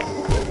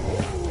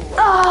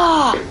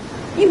 Ah!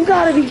 You've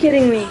got to be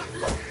kidding me.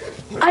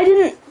 I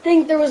didn't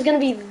think there was going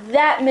to be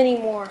that many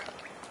more.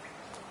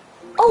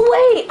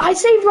 Oh, wait! I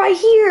saved right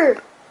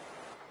here!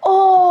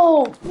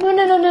 Oh!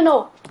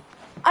 No.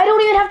 I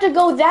don't even have to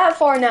go that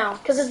far now,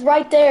 because it's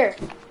right there.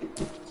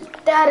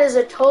 That is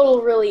a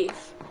total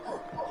relief.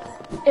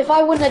 If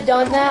I wouldn't have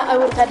done that, I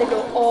would have had to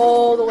go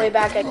all the way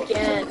back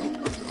again.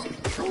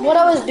 What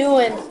I was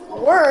doing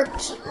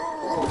worked.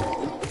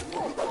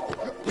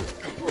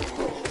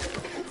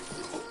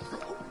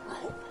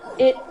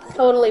 It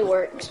totally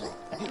worked.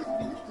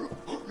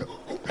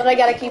 But I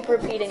gotta keep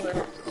repeating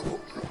that.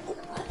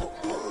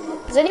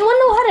 Does anyone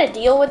know how to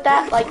deal with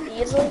that, like,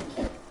 easily?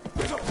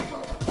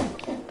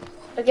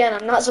 Again,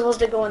 I'm not supposed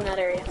to go in that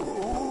area.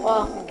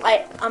 Well,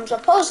 I'm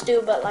supposed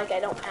to, but, like, I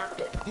don't have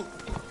to.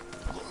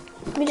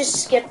 Let me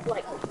just skip,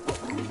 like...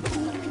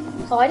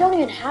 Oh, I don't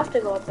even have to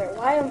go up there.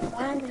 Why am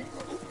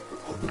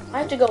I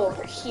have to go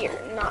over here,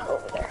 not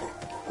over there.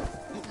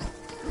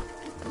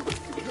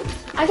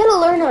 I gotta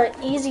learn an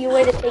easy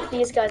way to take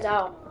these guys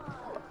out.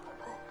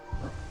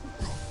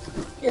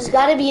 There's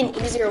gotta be an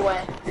easier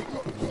way.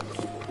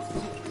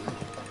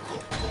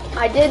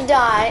 I did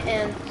die,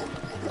 and...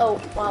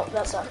 Oh, well,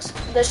 that sucks.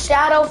 The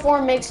shadow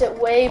form makes it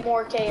way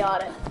more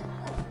chaotic.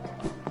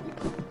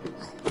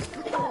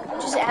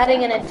 Just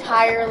adding an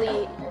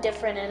entirely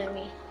different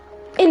enemy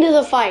into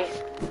the fight.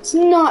 It's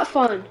not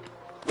fun.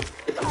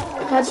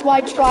 That's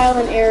why trial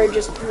and error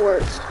just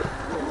works.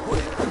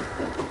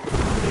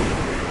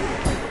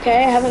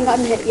 Okay, I haven't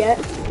gotten hit yet.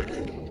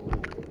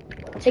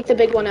 Take the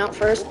big one out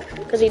first,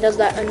 because he does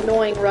that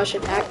annoying rush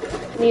attack.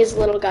 And these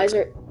little guys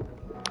are...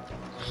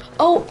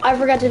 Oh, I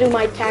forgot to do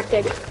my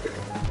tactic.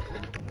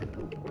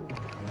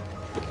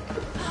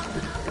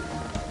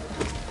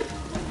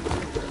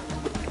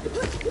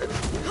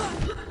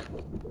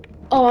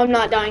 Oh, I'm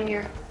not dying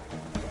here.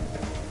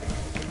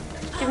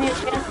 Give me a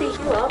chance to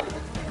heal up.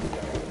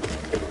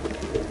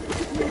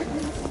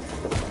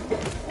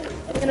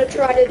 I'm gonna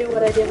try to do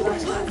what I did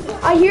last time.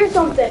 I hear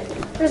something.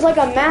 There's like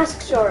a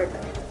mask shard.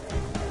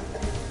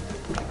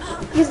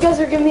 These guys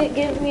are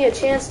giving me a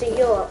chance to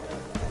heal up.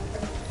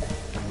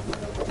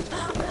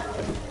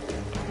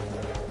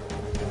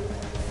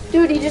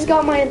 Dude, he just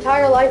got my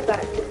entire life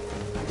back.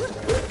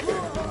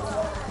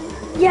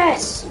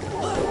 Yes!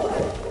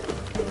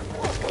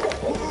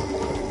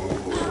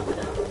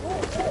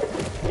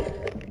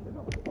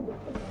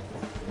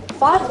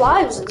 Five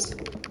lives is...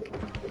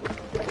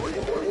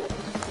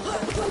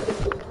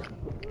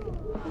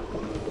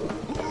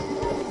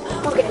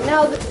 Okay,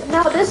 now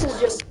this is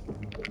just...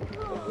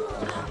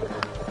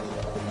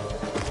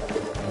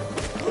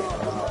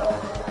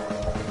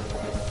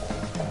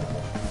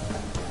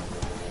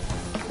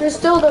 There's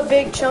still the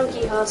big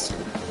chunky husk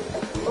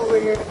over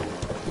here.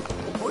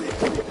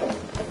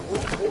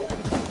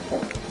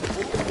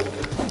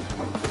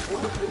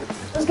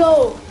 Let's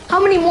go. How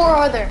many more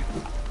are there?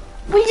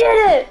 We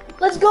did it!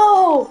 Let's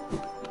go!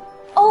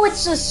 Oh,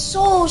 it's a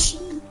soul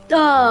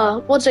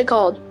what's it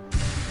called?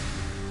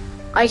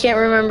 I can't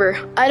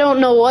remember. I don't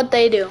know what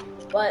they do,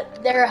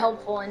 but they're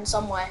helpful in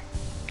some way.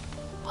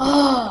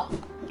 Oh.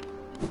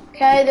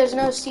 Okay, there's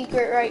no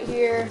secret right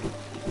here.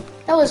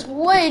 That was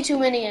way too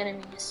many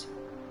enemies.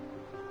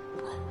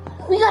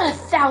 We got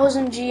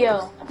 1,000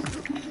 geo.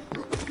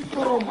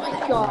 Oh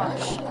my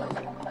gosh.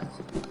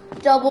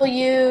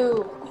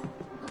 W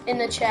in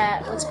the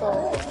chat. Let's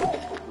go.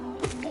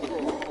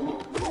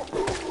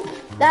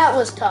 That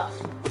was tough.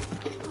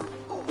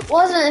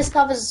 Wasn't as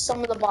tough as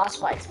some of the boss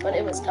fights, but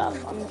it was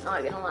tough. I'm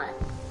not gonna lie.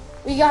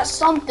 We got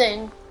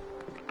something.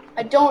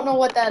 I don't know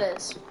what that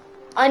is.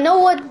 I know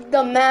what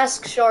the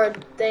mask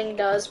shard thing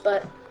does,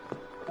 but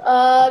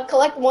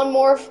collect one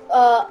more.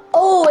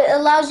 Oh, it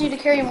allows you to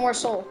carry more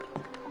soul.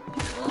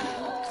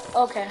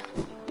 Okay.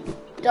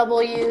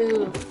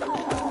 W.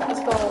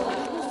 Let's go.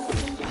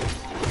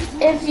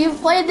 If you've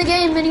played the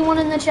game, anyone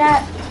in the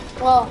chat,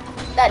 well,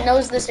 that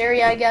knows this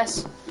area, I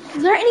guess.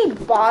 Is there any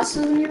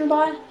bosses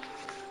nearby?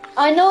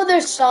 I know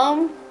there's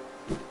some.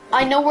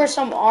 I know where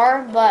some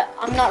are, but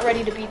I'm not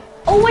ready to beat.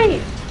 Oh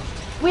wait,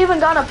 we haven't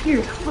got up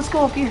here. Let's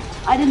go up here.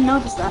 I didn't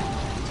notice that.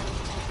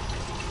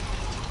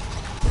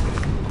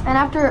 And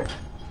after,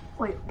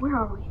 wait, where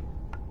are we?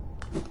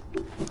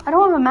 I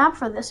don't have a map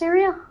for this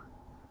area.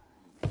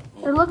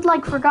 It looked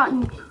like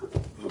Forgotten.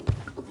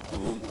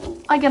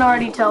 I can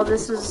already tell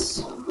this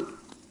is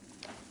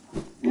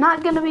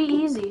not gonna be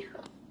easy.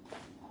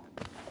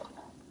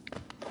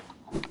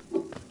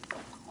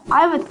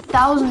 I have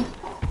 1,000.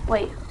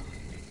 Wait.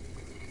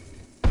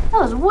 That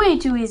was way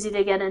too easy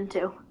to get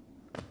into.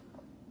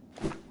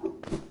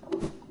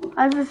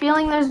 I have a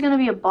feeling there's gonna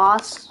be a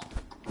boss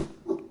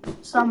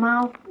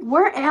somehow.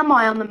 Where am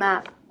I on the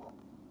map?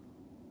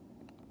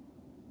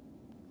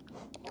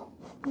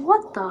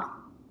 What the?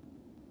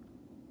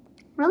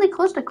 Really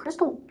close to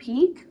Crystal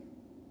Peak?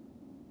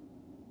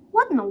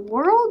 What in the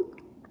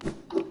world?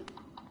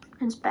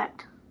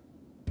 Inspect.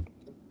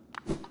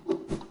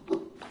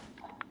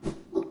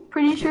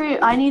 Pretty sure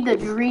I need the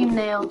dream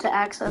nail to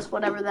access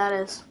whatever that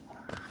is.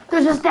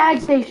 There's a stag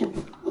station.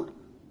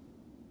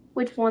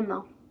 Which one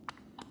though?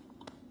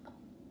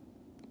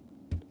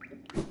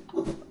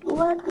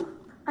 What?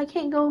 I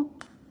can't go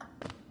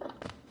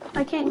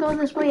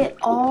this way at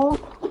all.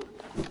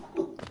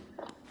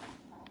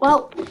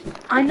 Well,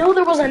 I know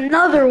there was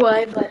another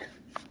way, but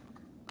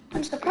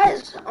I'm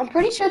surprised. I'm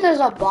pretty sure there's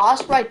a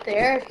boss right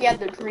there if you have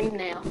the dream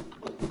nail.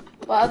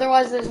 But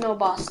otherwise there's no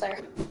boss there.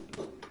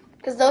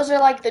 Because those are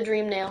like the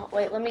dream nail.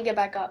 Wait, let me get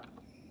back up.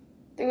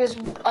 There was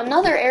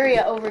another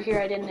area over here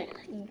I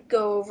didn't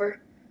go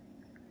over.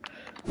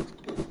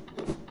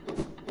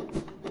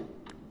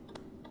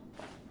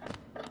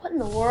 What in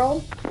the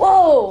world?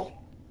 Whoa!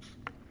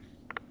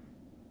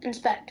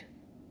 Inspect.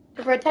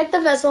 To protect the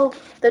vessel,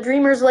 the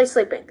dreamers lay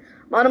sleeping.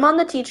 Monomon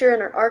the teacher in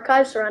her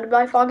archive surrounded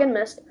by fog and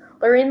mist,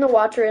 Lorine the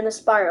watcher in a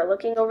spiral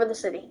looking over the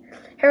city.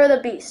 Hera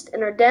the beast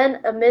in her den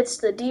amidst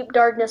the deep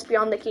darkness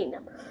beyond the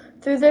kingdom.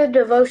 Through their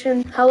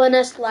devotion,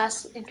 Hellenist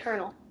lasts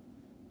eternal.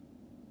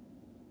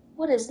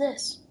 What is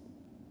this?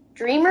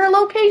 Dreamer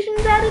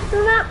locations added to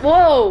the map?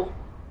 Whoa!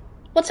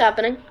 What's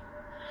happening?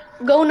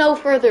 Go no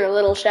further,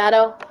 little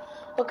shadow.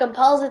 What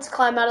compels its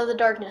climb out of the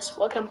darkness?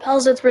 What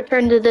compels its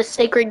return to this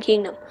sacred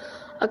kingdom?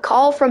 A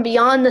call from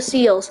beyond the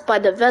seals, by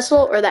the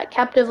vessel or that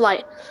captive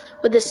light.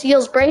 Would the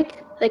seals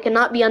break? They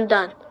cannot be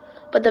undone.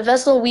 But the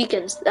vessel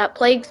weakens, that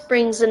plague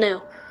springs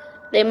anew.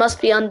 They must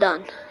be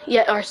undone.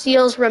 Yet our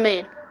seals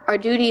remain. Our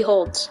duty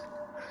holds.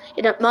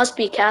 It must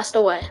be cast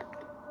away.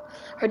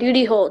 Our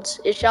duty holds.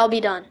 It shall be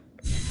done.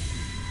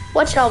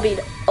 What shall be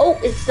done? Oh,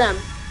 it's them.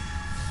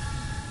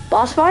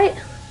 Boss fight?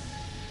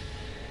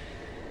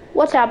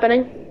 What's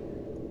happening?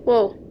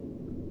 Whoa.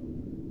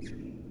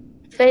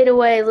 Fade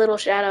away, little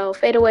shadow.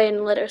 Fade away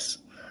and let us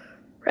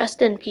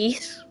rest in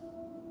peace.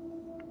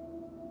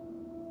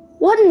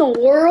 What in the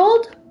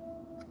world?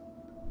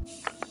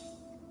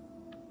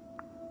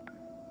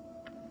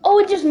 Oh,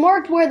 it just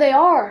marked where they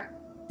are.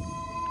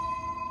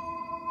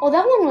 Oh,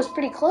 that one was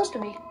pretty close to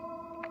me.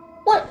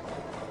 What?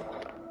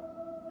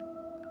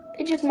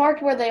 It just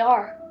marked where they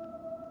are.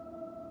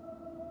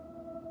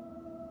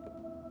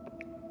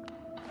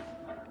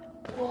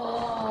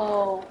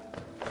 Whoa.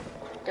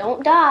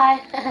 Don't die.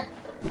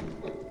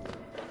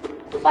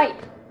 Fight.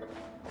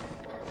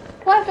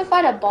 Do I have to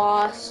fight a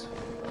boss?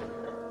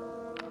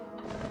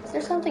 Is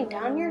there something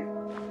down here?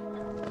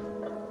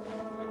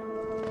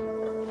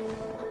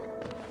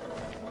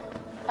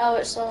 Oh,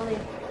 it's slowly.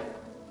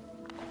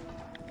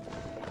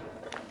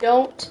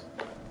 Don't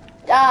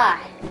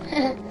die.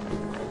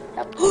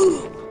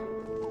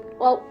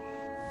 Well,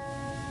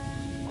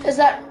 is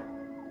that?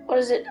 What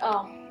is it?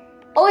 Oh,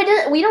 oh, it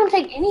does. We don't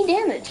take any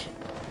damage.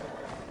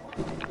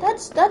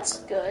 That's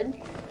good.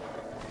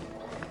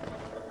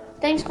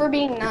 Thanks for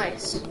being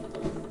nice.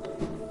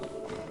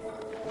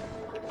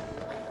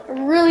 I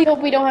really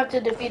hope we don't have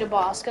to defeat a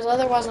boss, because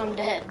otherwise I'm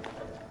dead.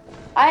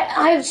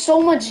 I have so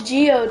much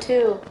Geo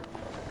too.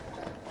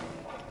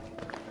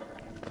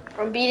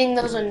 From beating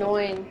those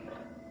annoying.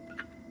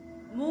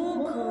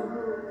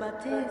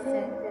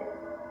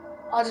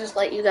 I'll just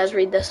let you guys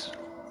read this.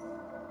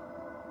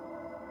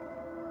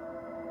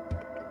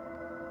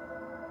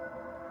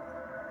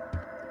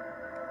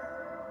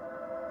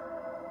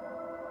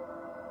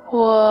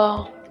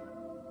 Whoa.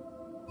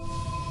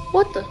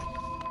 What the?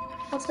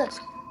 What's this?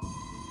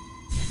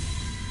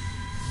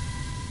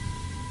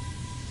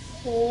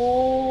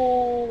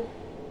 Oh.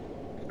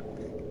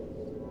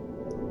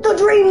 The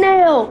dream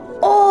nail!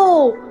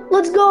 Oh!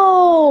 Let's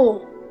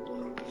go!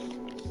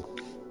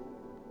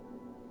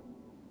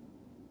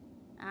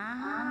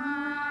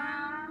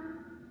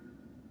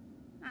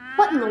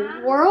 What in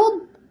the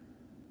world?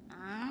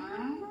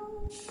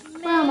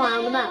 Where am I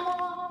on the map?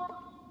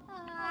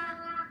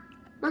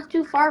 Not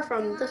too far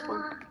from this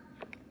one.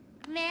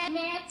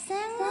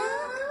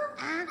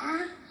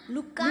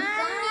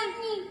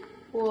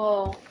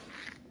 Whoa.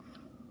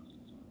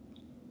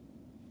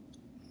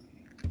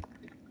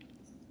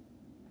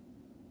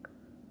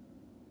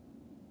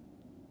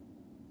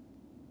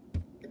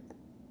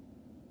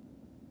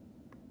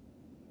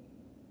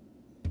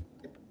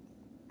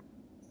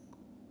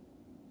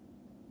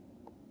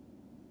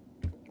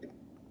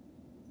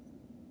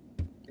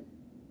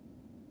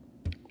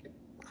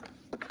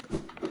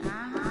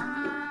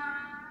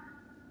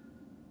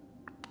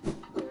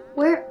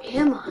 Where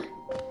am I?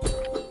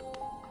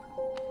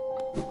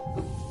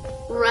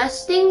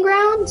 Resting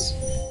grounds?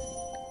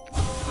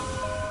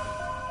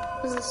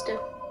 What does this do?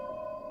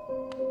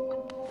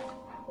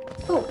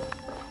 Oh.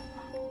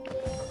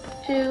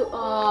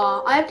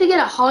 I have to get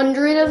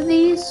 100 of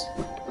these.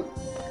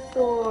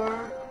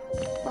 4,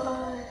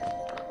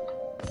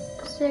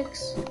 5,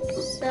 6,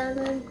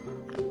 7,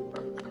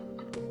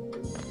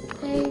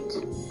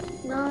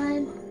 8,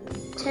 9,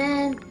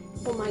 10.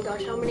 Oh my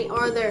gosh, how many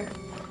are there?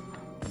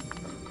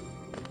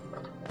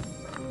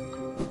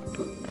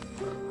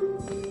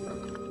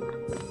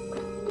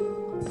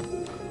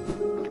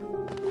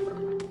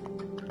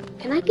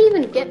 Can I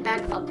even get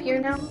back up here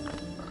now?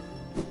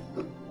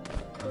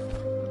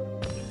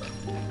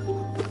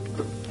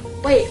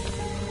 Wait.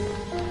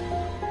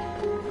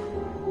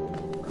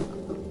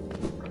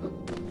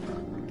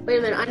 Wait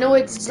a minute, I know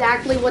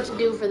exactly what to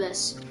do for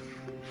this.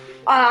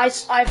 I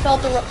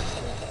felt the...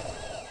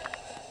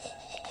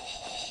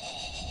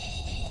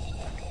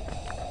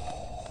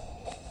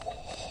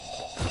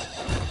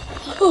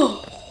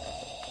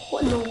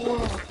 What in the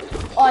world?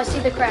 Oh, I see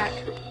the crack.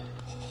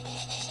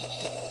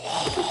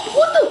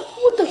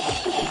 What the?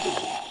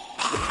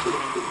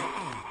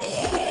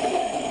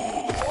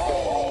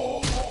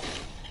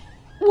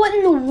 What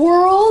in the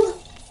world?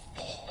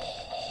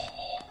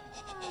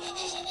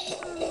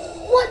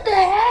 What the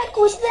heck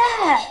was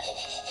that?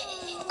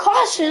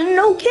 Caution,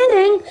 no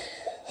kidding.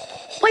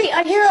 Wait,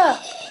 I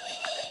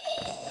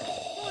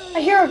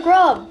hear a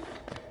grub.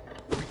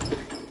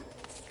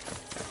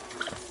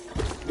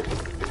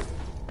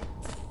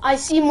 I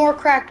see more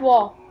cracked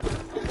wall.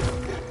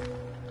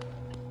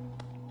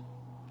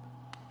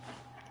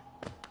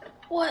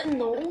 What in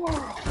the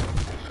world?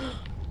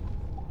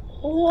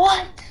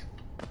 What?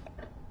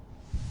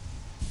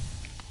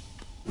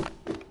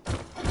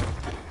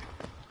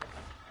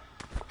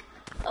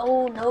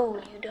 Oh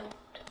no, you don't.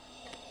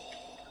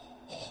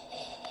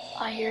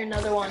 I hear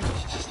another one.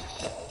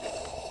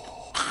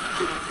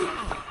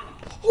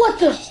 What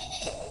the?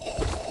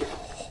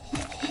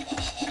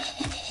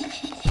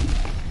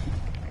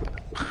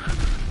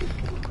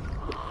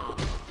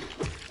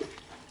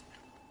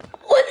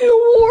 What in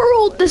the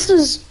world? This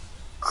is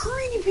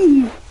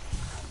creepy.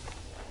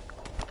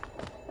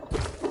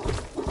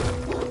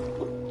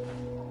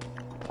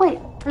 Wait,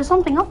 there's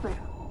something up there.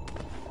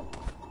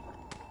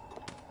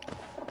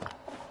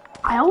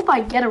 I hope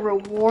I get a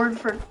reward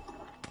for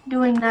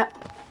doing that.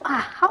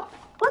 How?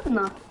 What in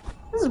the?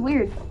 This is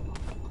weird.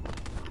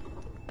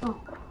 Oh.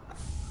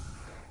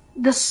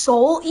 The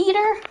Soul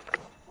Eater?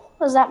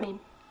 What does that mean?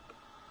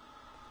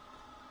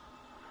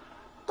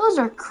 Those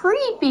are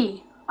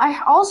creepy.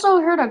 I also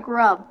heard a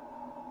grub.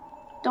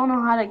 Don't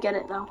know how to get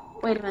it though.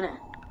 Wait a minute.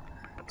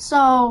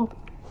 So,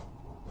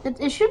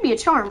 it should be a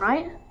charm,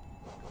 right?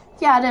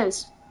 Yeah, it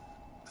is.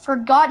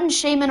 Forgotten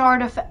Shaman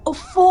Artifact. Oh,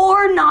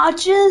 4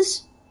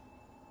 notches?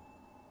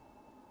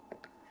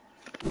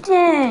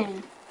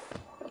 Dang.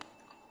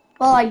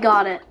 Well, I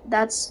got it.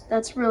 That's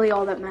really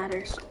all that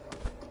matters.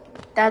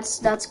 That's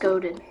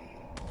goated.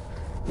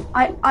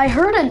 I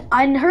heard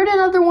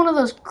another one of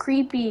those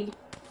creepy.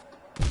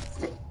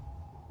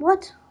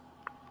 What?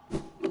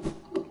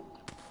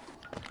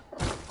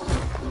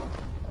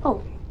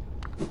 Oh,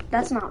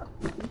 that's not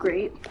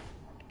great.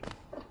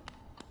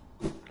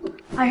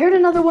 I heard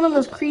another one of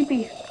those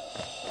creepy.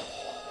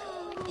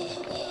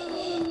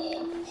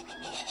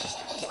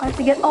 I have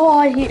to get. Oh,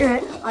 I hear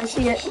it. I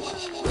see it.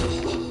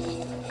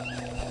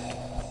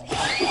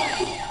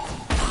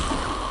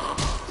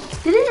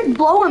 Did it just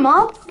blow him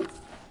up?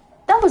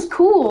 That was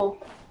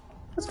cool.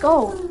 Let's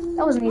go.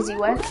 That was an easy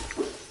way.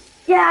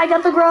 Yeah, I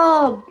got the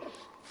grub.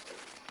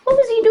 What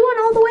was he doing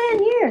all the way in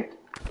here?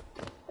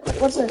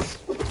 What's this?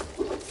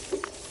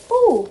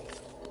 Ooh.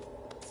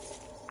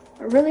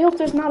 I really hope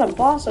there's not a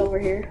boss over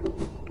here.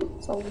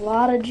 It's a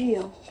lot of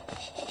geo.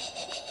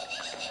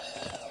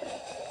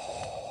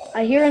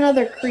 I hear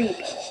another creep.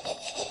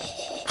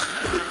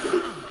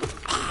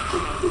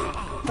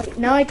 Wait,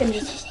 now I can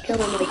just kill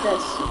him like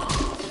this.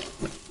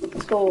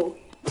 Let's go.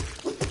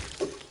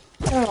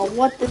 I don't know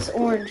what this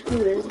orange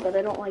goo is, but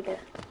I don't like it.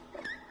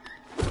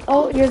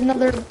 Oh, here's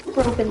another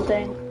broken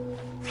thing.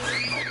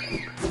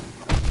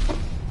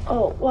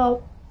 Oh,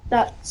 well,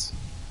 that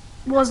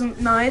wasn't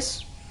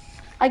nice.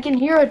 I can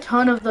hear a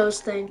ton of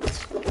those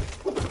things.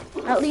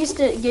 At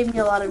least it gave me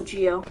a lot of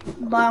geo,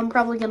 but I'm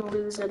probably gonna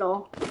lose it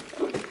all.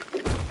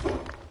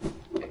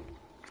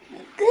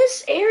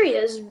 This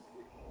area is...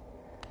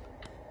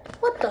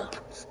 What the...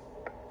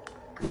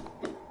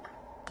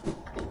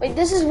 Wait,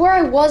 this is where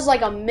I was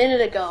like a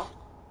minute ago.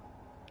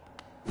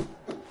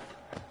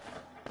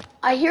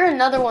 I hear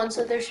another one,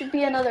 so there should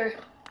be another...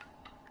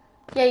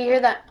 Yeah, you hear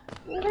that?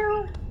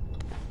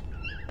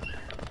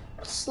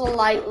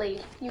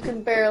 Slightly. You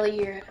can barely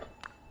hear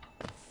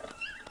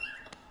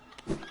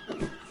it.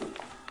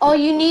 Oh,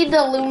 you need the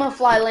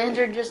Lumafly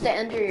lantern just to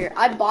enter here.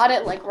 I bought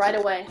it like right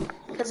away.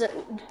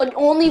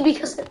 Only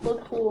because it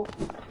looked cool.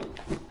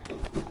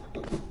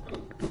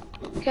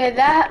 Okay,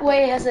 that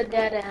way has a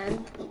dead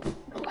end.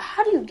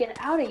 How do you get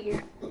out of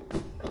here?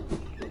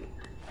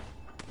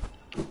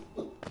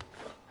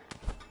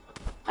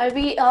 I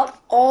beat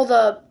up all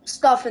the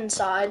stuff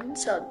inside,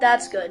 so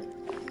that's good.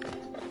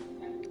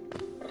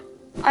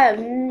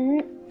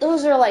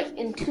 Those are like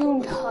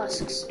entombed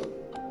husks.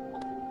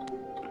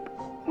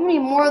 How many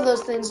more of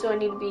those things do I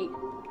need to beat?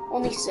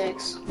 Only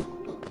 6.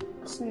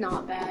 It's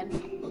not bad.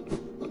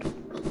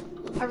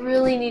 I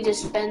really need to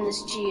spend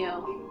this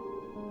geo.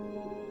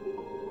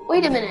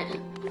 Wait a minute.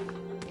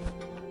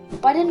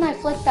 Why didn't I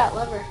flick that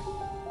lever?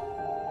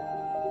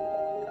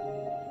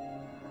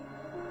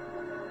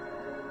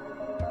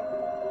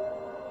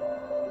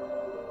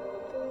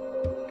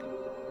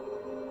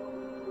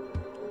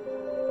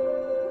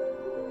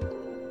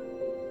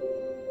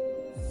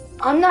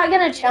 I'm not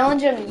gonna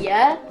challenge him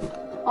yet.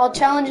 I'll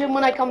challenge him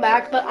when I come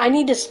back, but I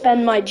need to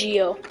spend my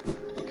geo.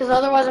 Because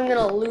otherwise I'm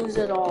gonna lose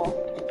it all.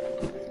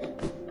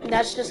 And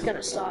that's just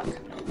gonna suck.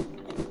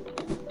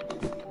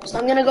 So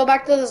I'm gonna go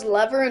back to this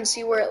lever and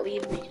see where it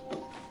leads me.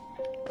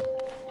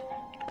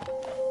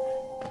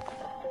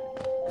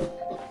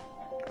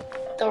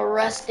 The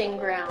resting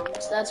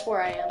grounds, that's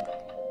where I am.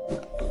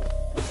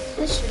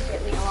 This should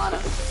get me a lot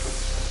of...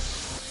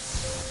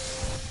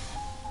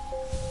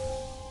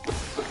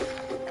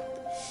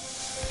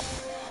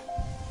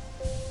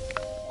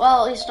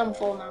 Well, at least I'm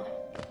full now.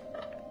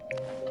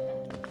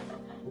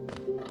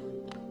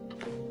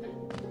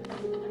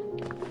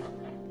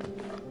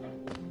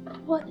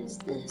 What is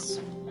this?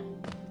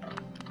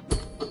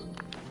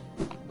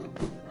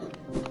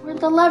 Where'd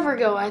the lever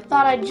go? I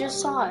thought I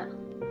just saw it.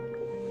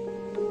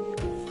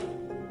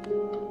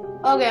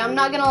 Okay, I'm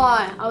not gonna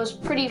lie. I was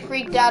pretty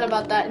freaked out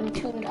about that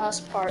entombed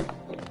husk part.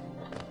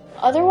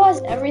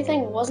 Otherwise,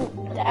 everything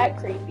wasn't that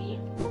creepy.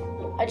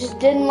 I just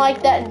didn't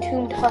like that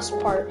entombed husk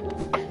part.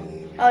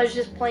 I was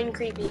just plain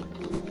creepy.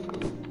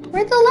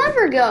 Where'd the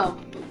lever go?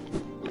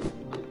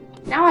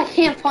 Now I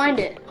can't find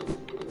it.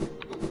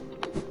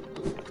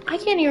 I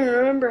can't even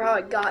remember how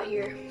it got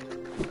here.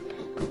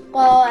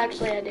 Well,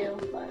 actually I do,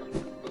 but...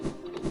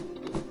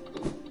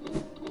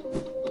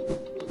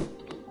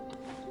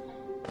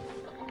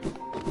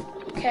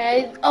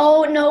 Okay.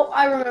 Oh, no,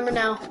 I remember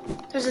now.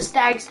 There's a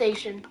stag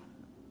station.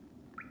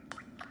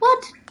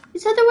 What? You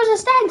said there was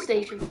a stag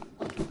station.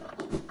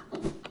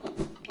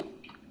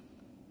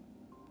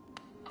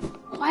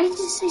 Why did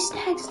you say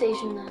stag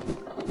station then?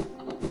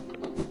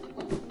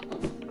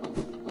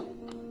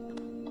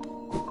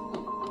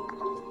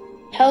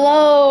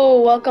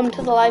 Hello, welcome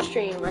to the live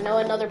stream. I know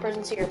another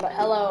person's here, but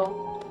hello.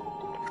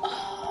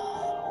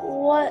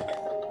 What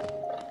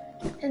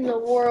in the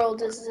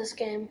world is this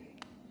game?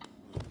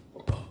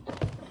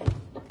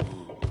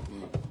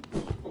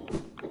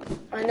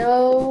 I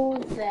know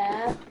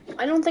that.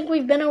 I don't think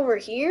we've been over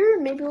here.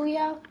 Maybe we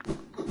have.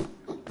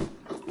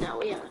 No,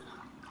 we haven't.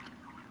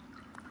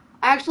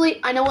 Actually,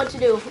 I know what to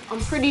do.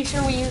 I'm pretty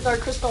sure we used our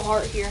crystal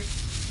heart here.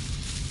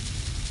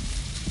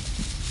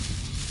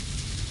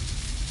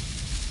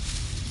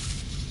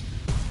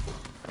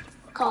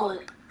 Call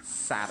it.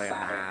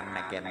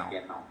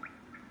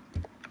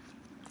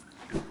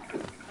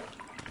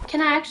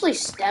 Can I actually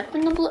step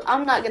in the blue?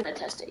 I'm not gonna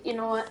test it. You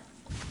know what?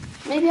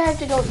 Maybe I have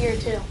to go here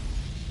too.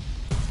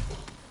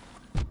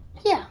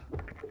 Yeah,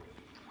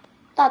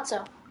 thought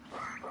so.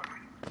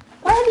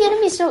 Why are the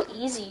enemies so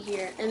easy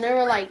here? And they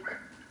were like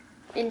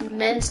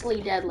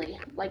immensely deadly.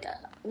 Like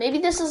maybe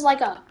this is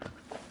like a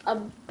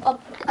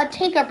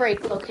take a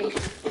break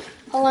location.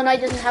 Hollow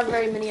Knight doesn't have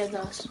very many of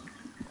those.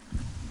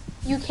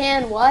 You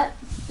can what?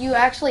 You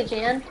actually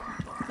can?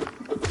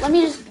 Let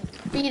me just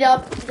beat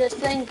up this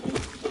thing.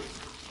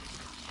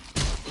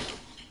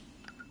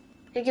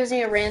 It gives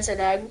me a rancid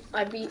egg.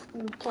 I beat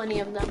plenty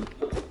of them.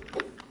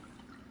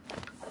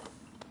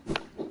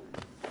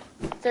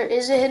 If there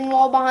is a hidden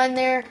wall behind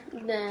there,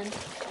 then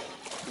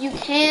you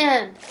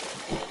can.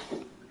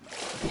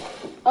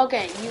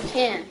 Okay, you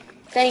can.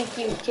 Thank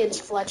you, Kids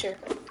Fletcher.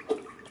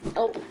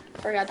 Oh,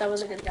 forgot that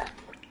was a good guy.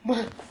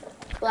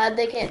 Glad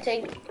they can't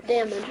take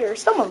damage, or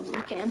some of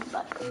them can,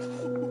 but...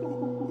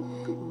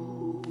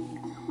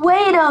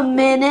 Wait a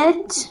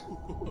minute!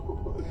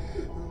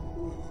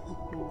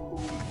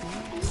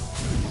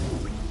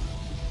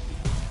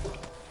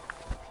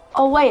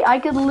 Oh wait, I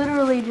could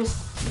literally just...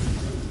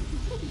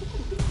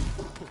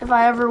 If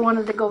I ever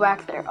wanted to go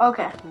back there.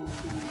 Okay.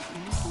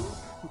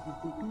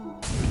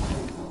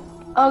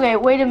 Okay,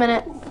 wait a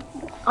minute.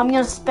 I'm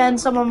gonna spend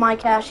some of my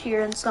cash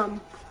here in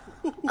some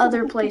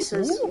other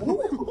places.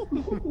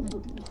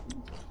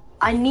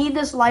 I need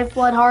this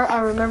lifeblood heart.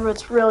 I remember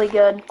it's really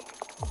good.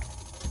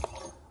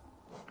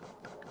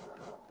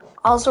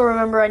 Also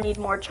remember I need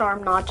more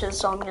charm notches,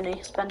 so I'm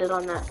gonna spend it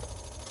on that.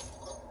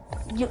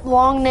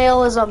 Long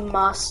nail is a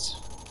must.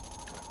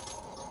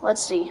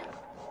 Let's see.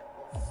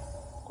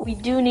 We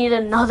do need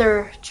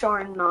another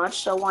charm notch,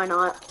 so why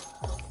not?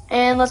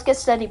 And let's get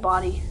steady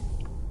body.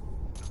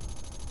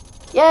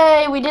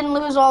 Yay, we didn't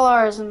lose all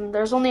ours, and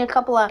there's only a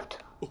couple left.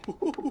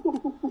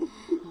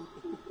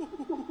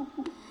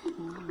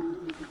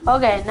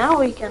 Okay, now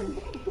we can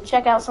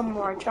check out some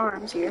more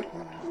charms here.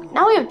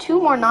 Now we have 2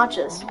 more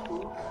notches.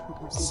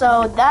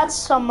 So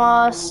that's a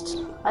must.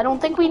 I don't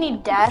think we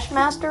need Dash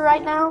Master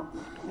right now.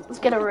 Let's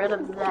get rid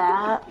of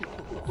that.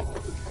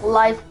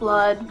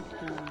 Lifeblood.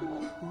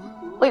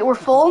 Wait, we're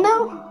full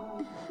now?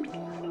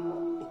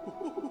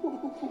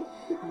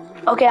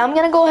 Okay, I'm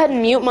gonna go ahead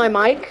and mute my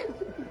mic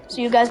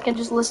so you guys can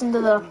just listen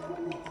to the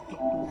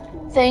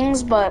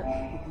things, but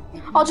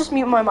I'll just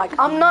mute my mic.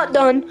 I'm not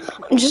done.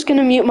 I'm just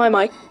gonna mute my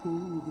mic.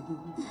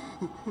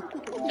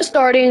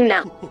 Starting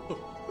now.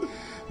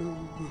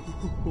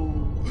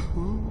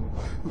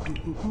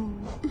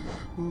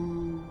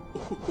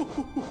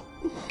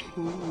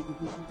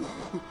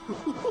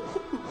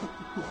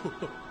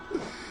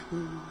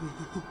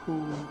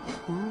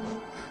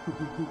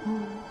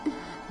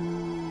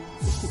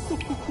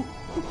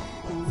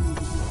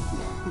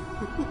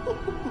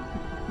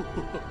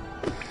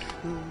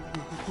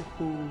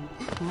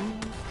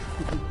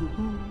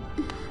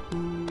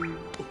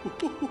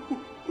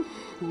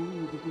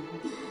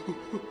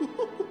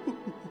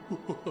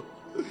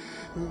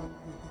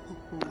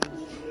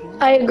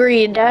 I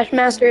agree, Dash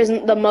Master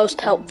isn't the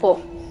most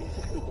helpful.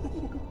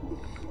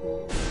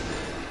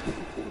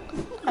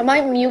 I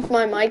might mute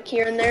my mic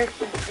here and there.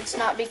 It's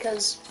not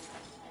because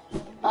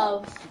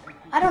of...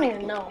 I don't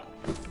even know.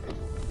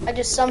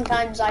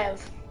 Sometimes I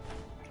have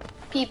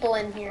people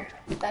in here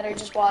that are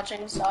just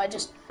watching, so I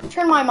just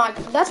turn my mic.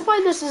 That's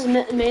why this has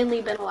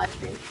mainly been a live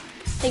stream.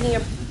 Taking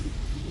a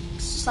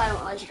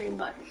silent live stream,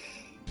 but...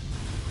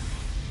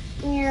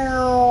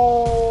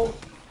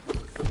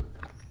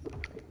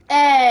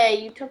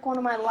 Hey, you took one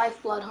of my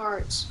lifeblood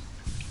hearts.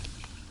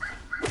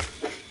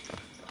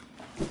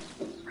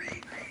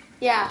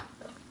 Yeah.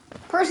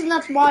 Person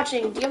that's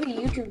watching, do you have a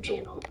YouTube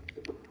channel?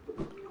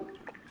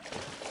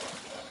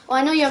 Well,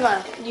 I know you have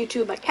a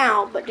YouTube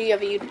account, but do you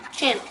have a YouTube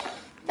channel?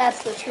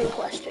 That's the true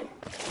question.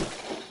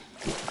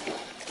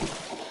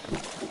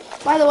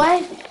 By the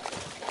way,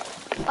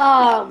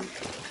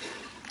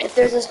 if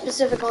there's a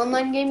specific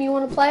online game you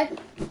want to play,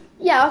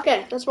 yeah,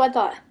 okay, that's what I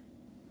thought.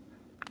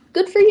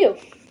 Good for you.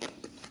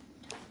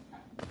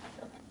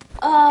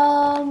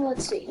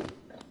 Let's see.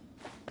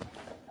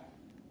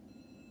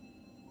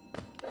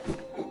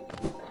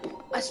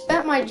 I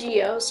spent my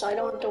Geo, so I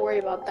don't have to worry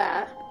about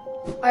that.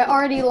 I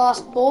already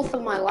lost both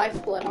of my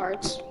lifeblood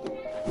hearts.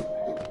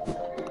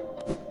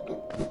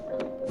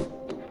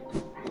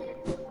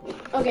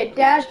 Okay,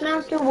 Dash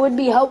Master would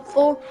be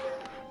helpful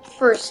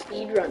for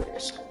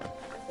speedrunners.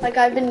 Like,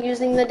 I've been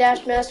using the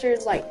Dash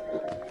Masters, like,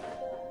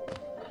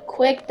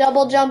 quick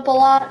double jump a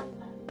lot,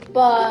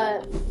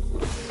 but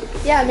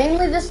yeah,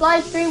 mainly this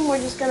live stream, we're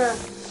just gonna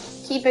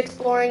keep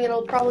exploring.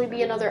 It'll probably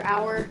be another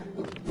hour.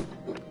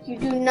 You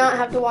do not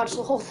have to watch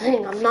the whole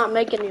thing. I'm not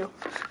making you.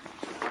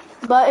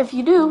 But if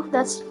you do,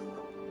 that's...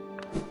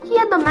 He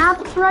had the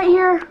maps right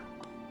here.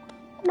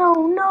 No,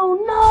 no,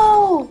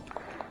 no!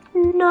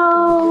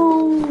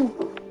 No!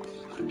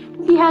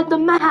 He had the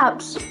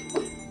maps.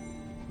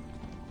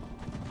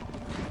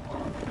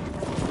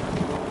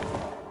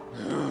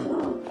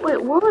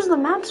 Wait, what was the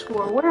maps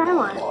for? Where am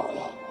I?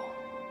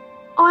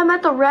 Oh, I'm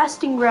at the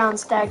resting ground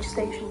stag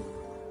station.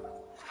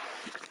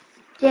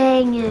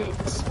 Dang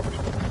it.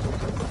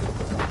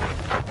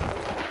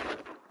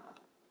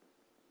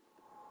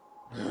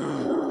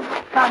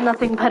 got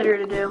nothing better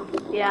to do.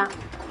 Yeah.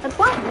 That's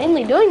why I'm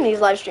mainly doing these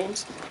live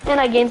streams. And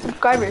I gain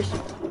subscribers.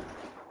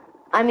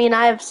 I mean,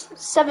 I have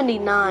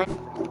 79.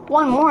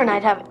 One more and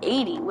I'd have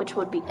 80, which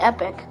would be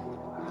epic.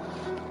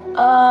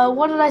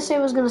 What did I say I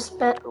was gonna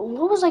spend?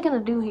 What was I gonna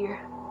do here?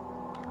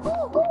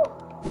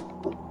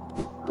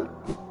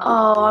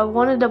 Oh, I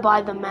wanted to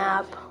buy the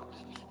map.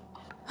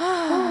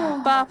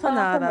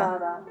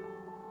 Bapanada.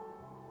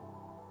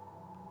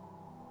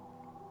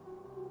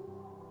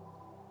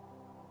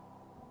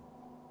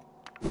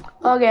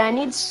 Okay, I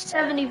need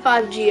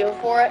 75 geo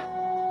for it.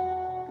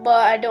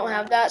 But I don't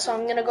have that, so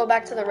I'm gonna go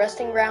back to the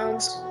resting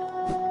grounds.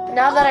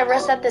 Now that I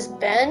rest at this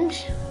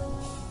bench,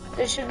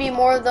 there should be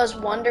more of those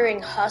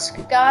wandering husk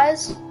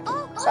guys.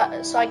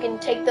 So I can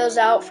take those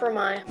out for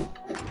my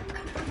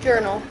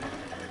journal.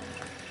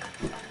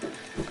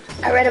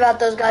 I read about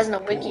those guys in the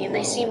wiki and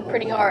they seem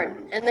pretty hard.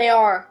 And they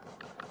are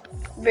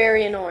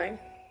very annoying.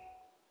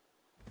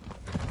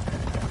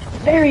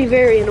 Very,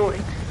 very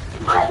annoying.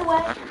 By the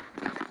way,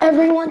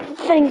 everyone,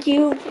 thank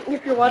you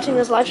if you're watching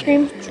this live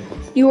stream.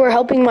 You are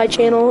helping my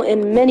channel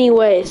in many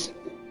ways.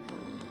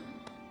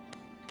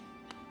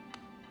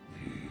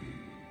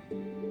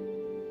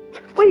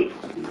 Wait,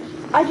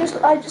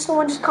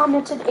 someone just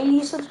commented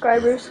 80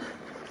 subscribers.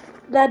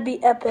 That'd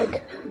be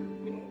epic.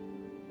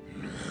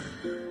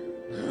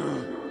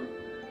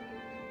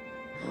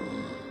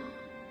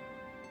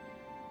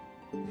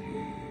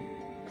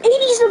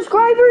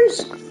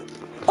 Subscribers!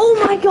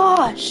 Oh my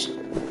gosh!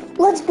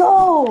 Let's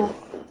go!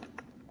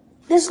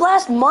 This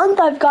last month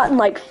I've gotten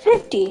like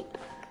 50.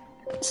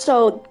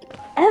 So,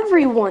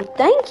 everyone,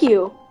 thank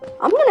you.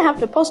 I'm gonna have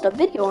to post a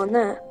video on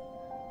that.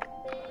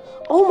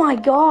 Oh my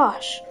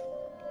gosh.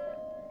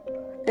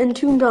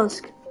 Entombed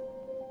Dusk.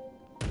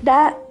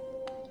 That,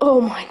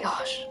 oh my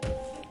gosh.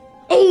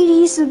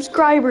 80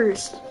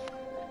 subscribers.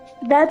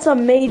 That's a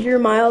major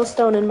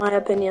milestone in my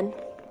opinion.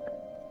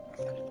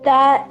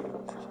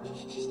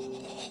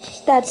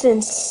 That's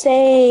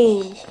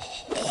insane.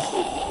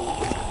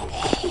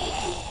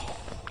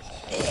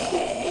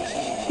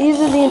 These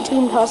are the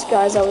Entombed Husk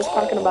guys I was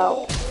talking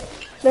about.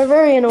 They're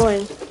very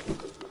annoying.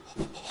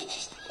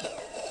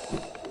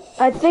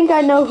 I think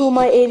I know who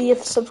my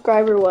 80th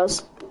subscriber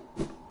was.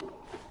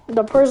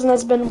 The person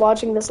that's been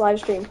watching this live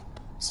stream.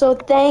 So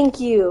thank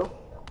you.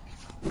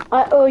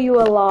 I owe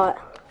you a lot.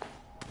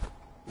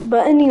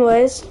 But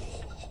anyways,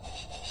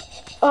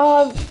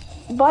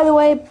 by the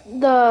way,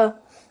 the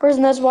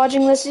person that's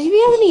watching this, if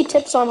you have any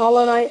tips on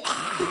Hollow Knight,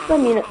 let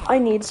me know. I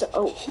need some.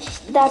 Oh,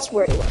 that's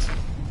where it was.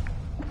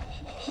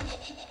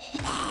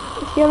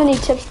 If you have any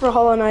tips for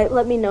Hollow Knight,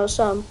 let me know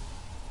some.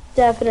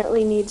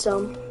 Definitely need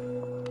some.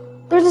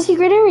 There's a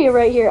secret area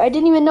right here. I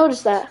didn't even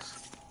notice that.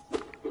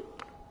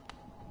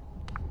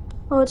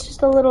 Oh, it's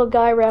just a little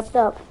guy wrapped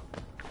up.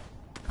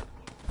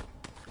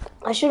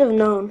 I should have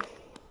known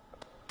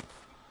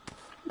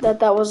that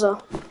was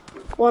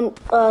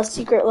a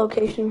secret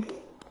location.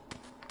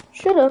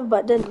 Should have,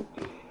 but didn't.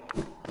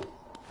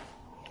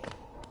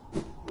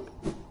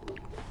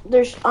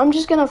 I'm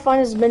just gonna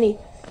find as many.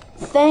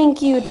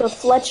 Thank you to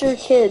Fletcher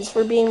Kids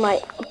for being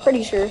my, I'm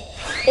pretty sure,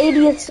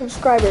 80th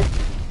subscriber.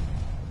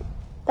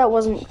 That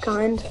wasn't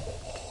kind.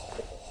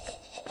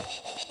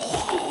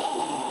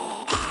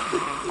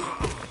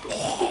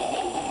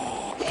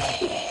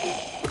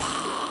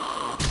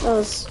 That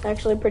was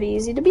actually pretty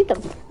easy to beat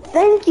them.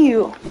 Thank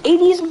you!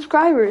 80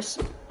 subscribers.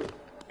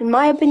 In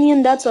my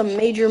opinion, that's a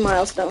major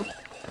milestone.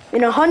 I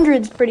mean,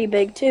 100's pretty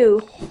big too,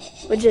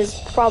 which is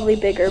probably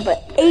bigger,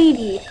 but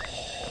 80!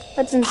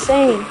 That's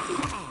insane.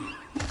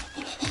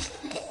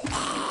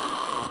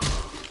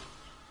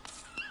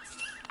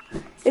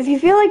 If you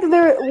feel like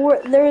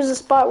there is a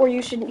spot where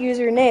you should use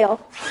your nail,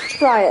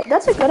 try it.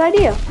 That's a good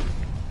idea.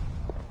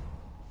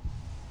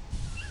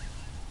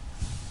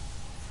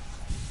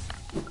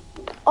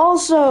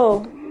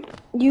 Also,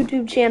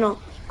 YouTube channel,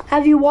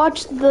 have you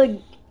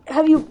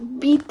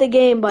beat the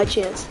game by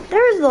chance?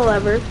 There's the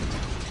lever.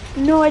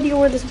 No idea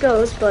where this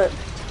goes, but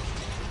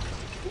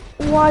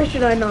why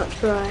should I not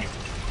try?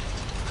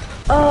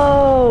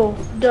 Oh,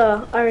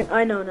 duh.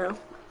 I know now.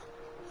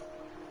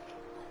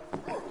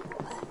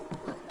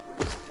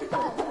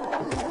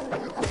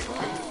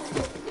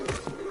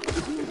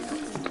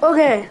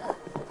 Okay,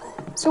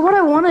 so what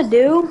I want to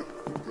do,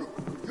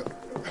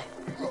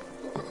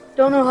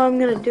 don't know how I'm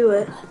gonna do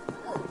it,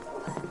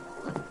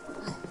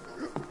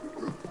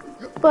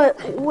 but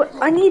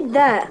I need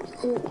that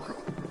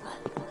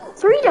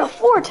 3 to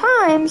 4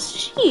 times.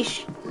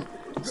 Sheesh.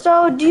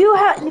 So do you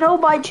know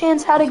by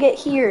chance how to get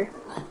here,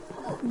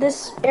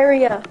 this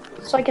area,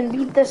 so I can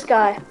beat this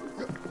guy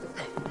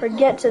or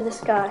get to this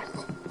guy?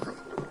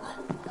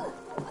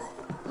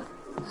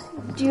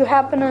 Do you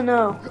happen to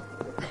know?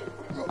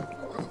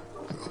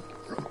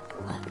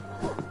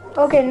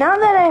 Okay, now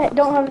that I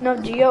don't have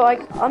enough geo,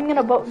 I'm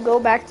gonna go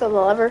back to the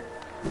lever.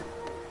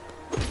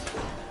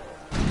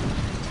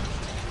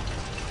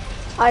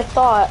 I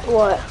thought,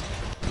 what?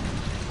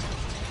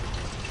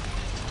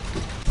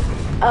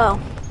 Oh.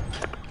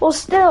 Well,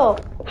 still,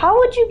 how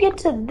would you get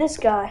to this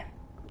guy?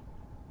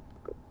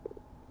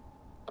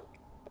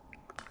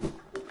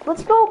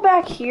 let's go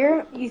back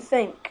here, you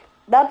think.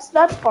 That's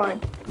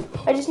fine.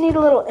 I just need a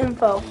little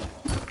info.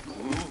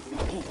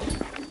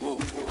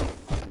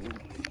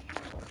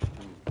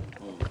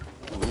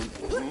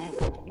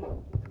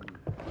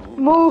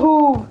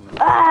 Move!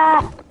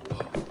 Ah!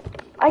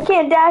 I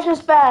can't dash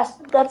as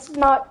fast. That's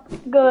not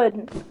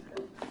good.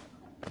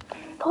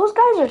 Those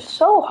guys are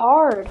so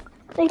hard.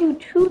 They do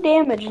 2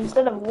 damage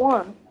instead of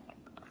 1.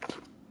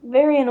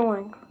 Very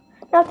annoying.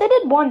 Now, if they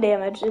did 1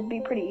 damage, it'd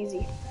be pretty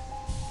easy.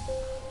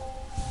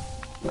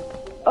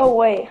 Oh,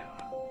 wait.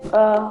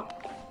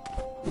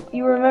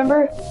 You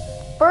remember?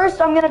 First,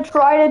 I'm gonna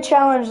try to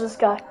challenge this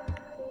guy.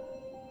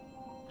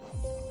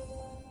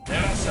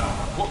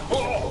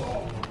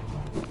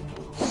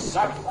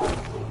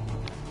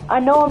 I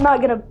know I'm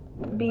not gonna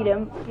beat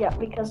him. Yeah,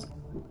 because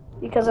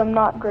I'm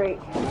not great.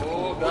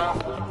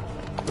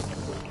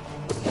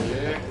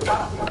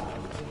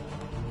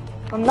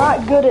 I'm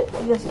not good at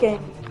this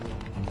game.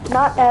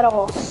 Not at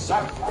all.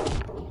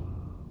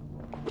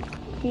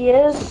 He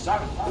is.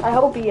 I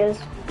hope he is.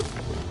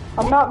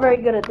 I'm not very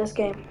good at this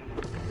game.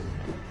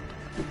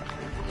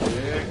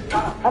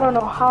 I don't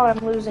know how I'm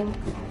losing.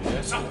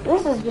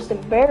 This is just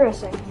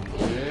embarrassing.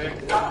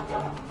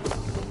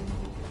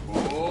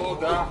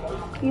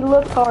 He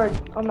looked hard,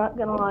 I'm not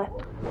gonna lie.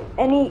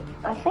 And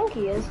I think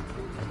he is.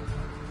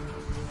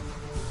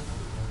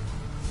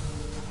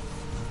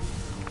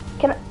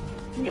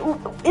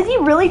 Is he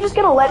really just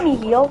gonna let me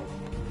heal?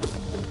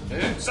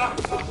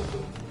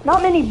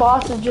 Not many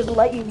bosses just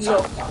let you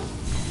heal.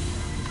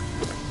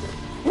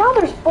 Now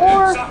there's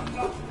 4.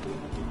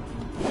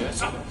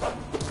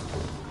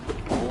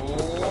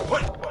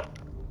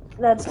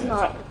 That's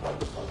not.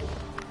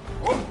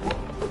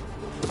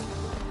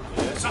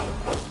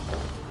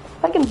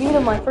 If I can beat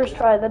him my first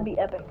try, that'd be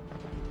epic.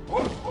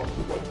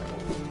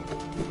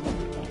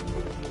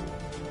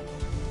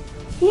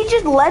 He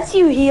just lets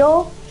you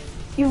heal?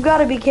 You've got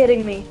to be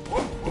kidding me.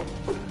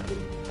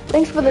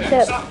 Thanks for the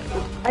tip.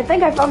 I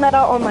think I found that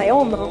out on my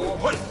own, though.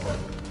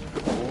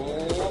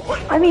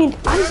 I mean,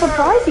 I'm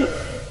surprised he...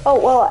 Oh,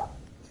 well,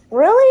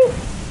 really?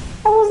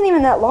 That wasn't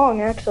even that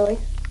long, actually.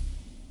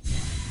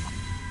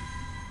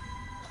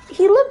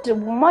 He looked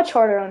much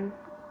harder on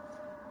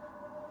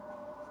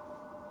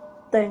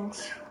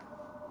things.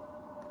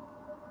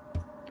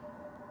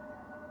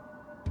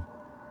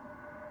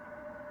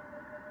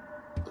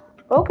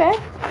 Okay.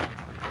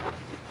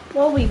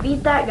 Well, we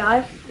beat that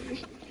guy.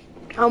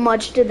 How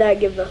much did that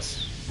give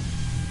us?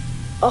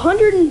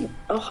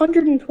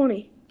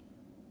 120.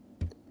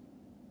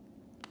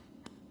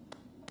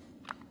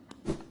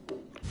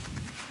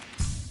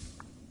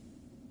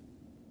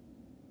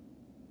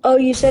 Oh,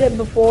 you said it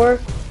before?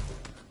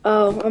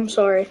 Oh, I'm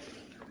sorry.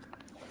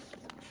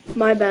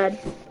 My bad.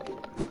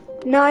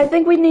 No, I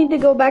think we need to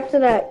go back to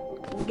that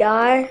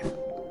guy.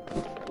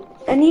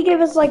 And he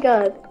gave us like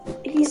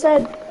he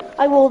said,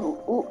 I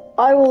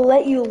will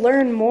let you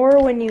learn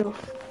more when you...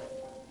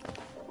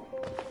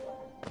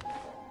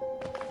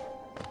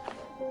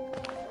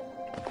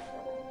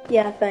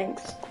 Yeah,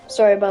 thanks.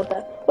 Sorry about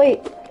that. Wait.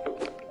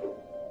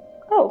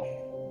 Oh.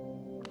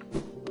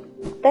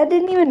 That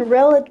didn't even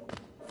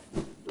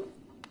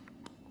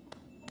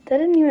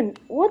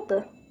what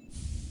the?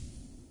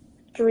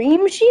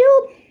 Dream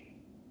Shield?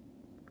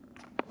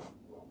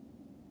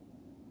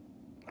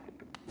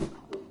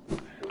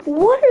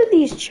 What are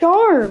these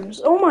charms?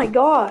 Oh my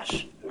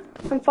gosh.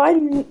 I'm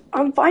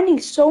finding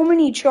so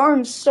many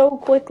charms so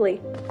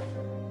quickly.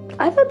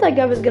 I thought that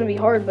guy was gonna be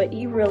hard, but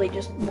he really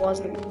just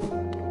wasn't.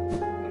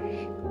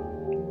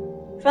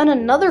 Found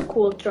another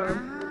cool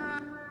charm.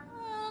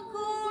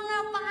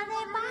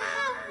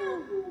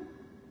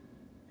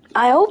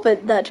 I hope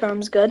that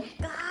charm's good.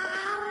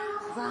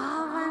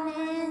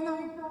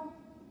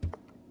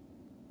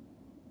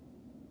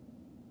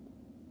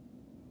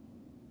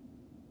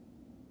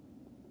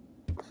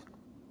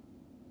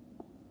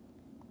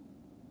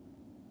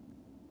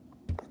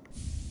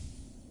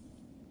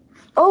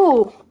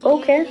 Oh,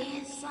 okay.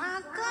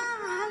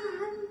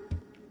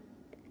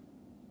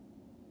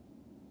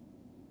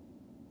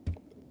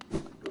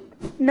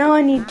 Now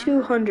I need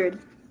 200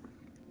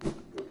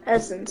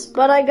 essence,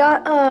 but I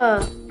got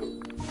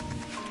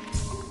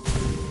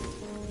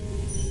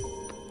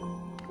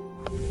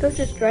Let's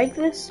just strike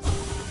this.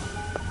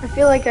 I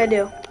feel like I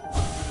do.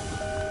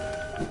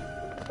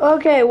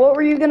 Okay, what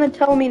were you gonna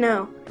tell me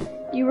now?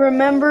 You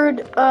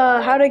remembered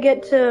how to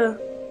get to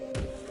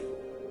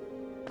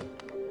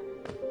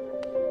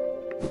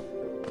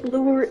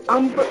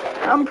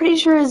I'm pretty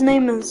sure his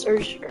name is, or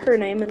her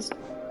name is,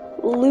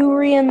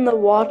 Lurian the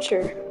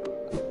Watcher.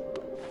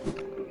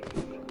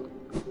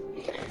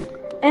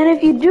 And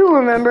if you do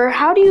remember,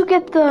 how do you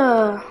get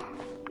the...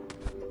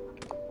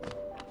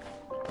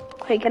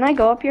 Wait, can I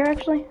go up here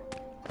actually?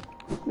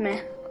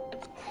 Meh.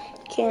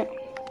 Can't.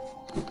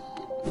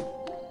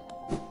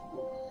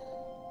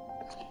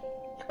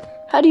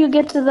 How do you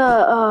get to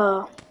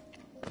the,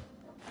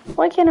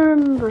 why can't I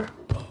remember?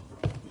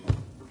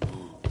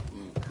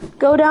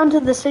 Go down to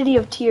the City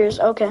of Tears.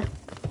 Okay.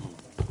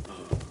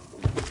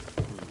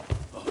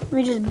 Let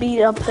me just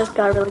beat up this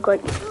guy really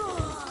quick.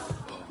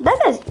 That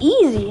guy's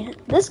easy.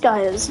 This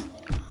guy is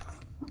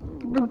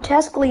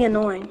grotesquely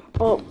annoying.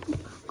 Well,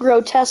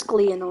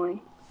 grotesquely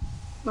annoying.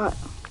 Not.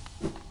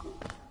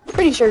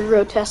 Pretty sure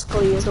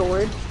grotesquely is a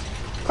word.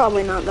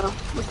 Probably not though,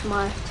 with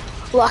my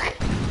luck.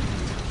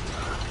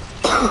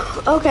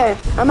 Okay,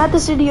 I'm at the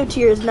City of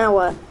Tears. Now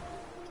what?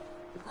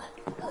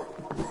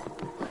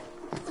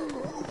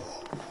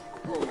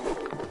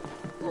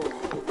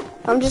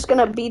 I'm just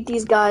gonna beat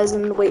these guys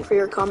and wait for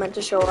your comment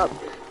to show up.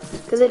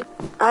 Cause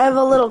I have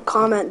a little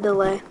comment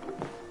delay.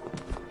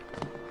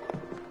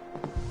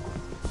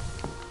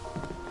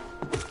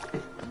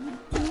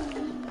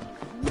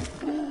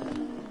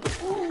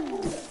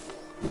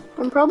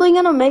 I'm probably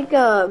gonna make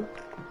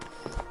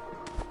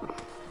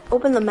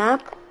open the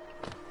map.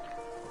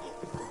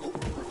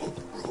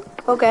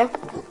 Okay.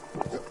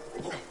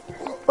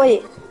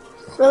 Wait,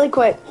 really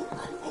quick.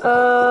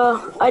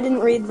 I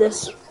didn't read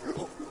this.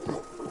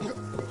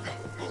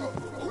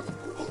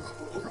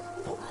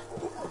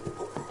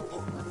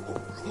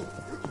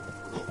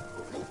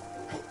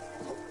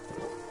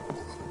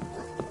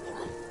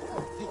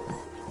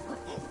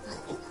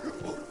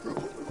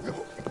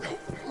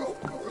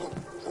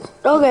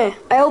 Okay,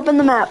 I opened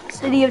the map.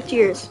 City of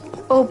Tears.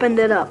 Opened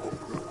it up.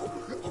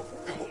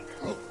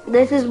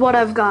 This is what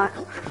I've got.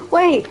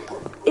 Wait,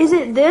 is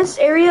it this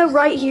area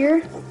right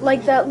here?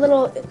 Like that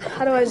little...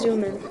 How do I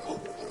zoom in?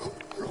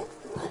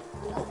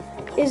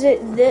 Is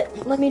it this?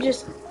 Let me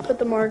just put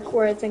the mark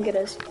where I think it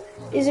is.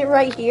 Is it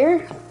right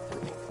here?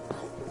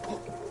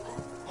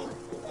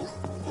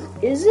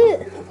 Is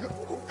it?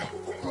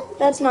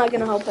 That's not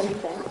gonna help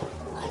anything.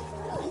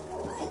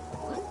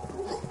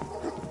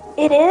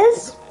 It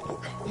is?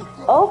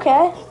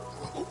 Okay.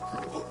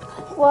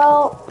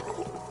 Well,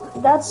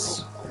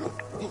 that's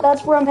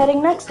where I'm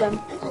heading next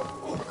then.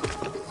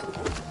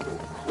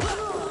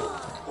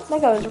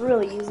 That guy was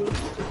really easy.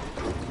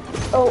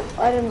 Oh,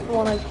 I didn't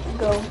want to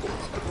go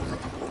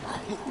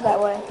that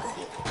way.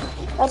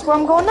 That's where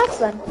I'm going next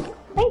then.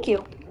 Thank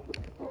you.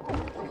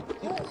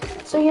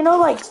 So you know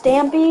like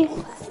Stampy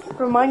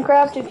from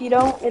Minecraft, if you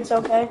don't, it's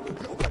okay.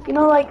 You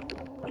know like,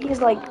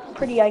 he's like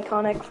pretty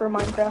iconic for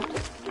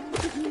Minecraft.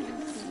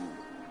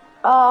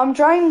 I'm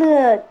trying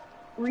to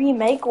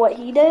remake what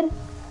he did,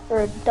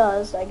 or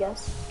does, I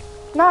guess.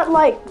 Not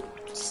like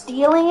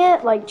stealing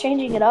it, like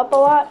changing it up a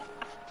lot,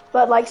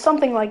 but like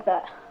something like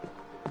that.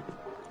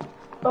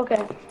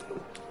 Okay.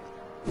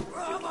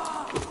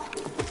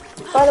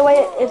 By the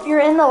way, if you're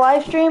in the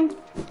live stream,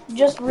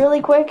 just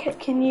really quick,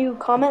 can you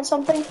comment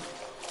something?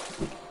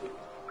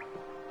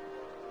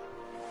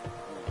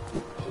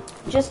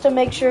 Just to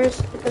make sure,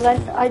 because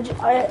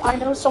I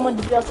know someone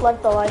just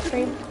left the live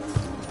stream.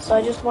 So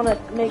I just want to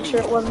make sure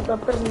it wasn't the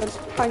person that's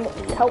trying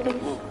to help me.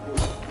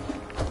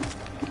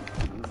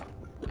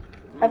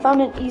 I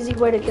found an easy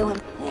way to kill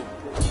him.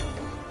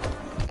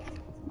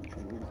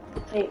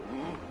 Wait.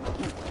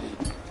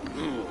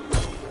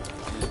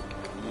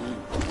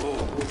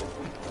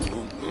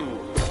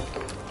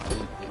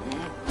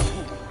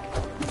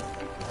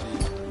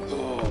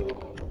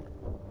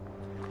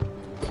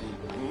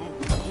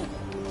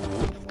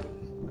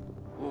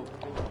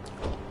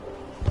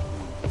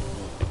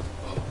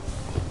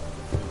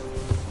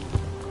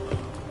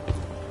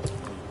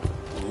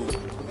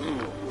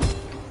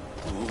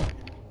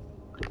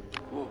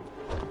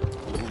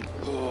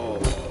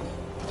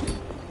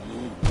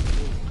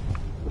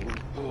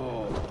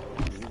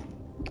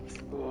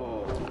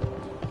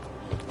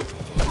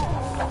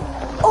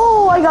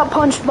 I got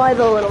punched by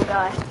the little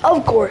guy.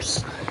 Of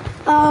course.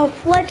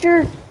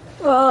 Fletcher,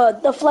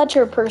 the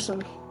Fletcher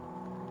person.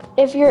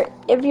 If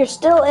you're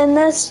still in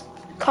this,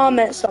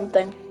 comment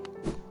something.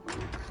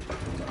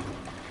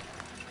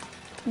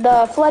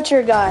 The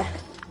Fletcher guy.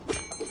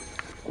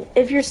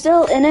 If you're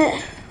still in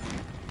it,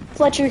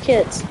 Fletcher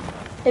Kids.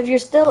 If you're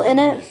still in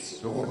it,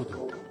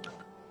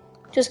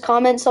 just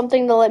comment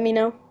something to let me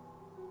know.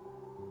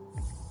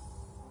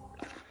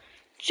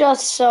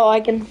 Just so I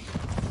can.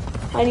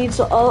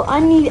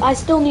 I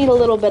still need a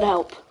little bit of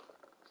help.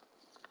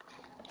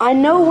 I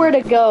know where to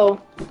go.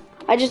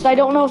 I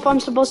don't know if I'm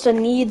supposed to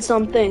need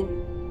something.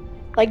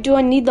 Like, do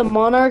I need the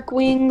monarch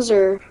wings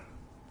or?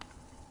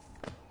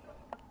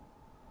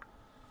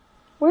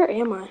 Where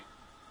am I?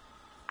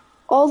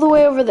 All the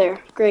way over there.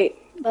 Great.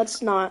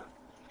 That's not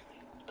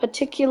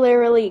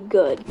particularly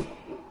good.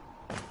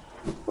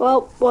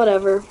 Well,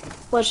 whatever.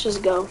 Let's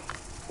just go.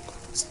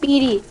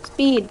 Speed.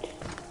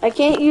 I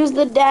can't use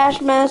the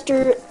Dash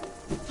Master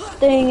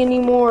thing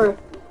anymore,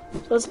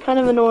 so it's kind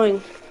of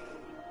annoying.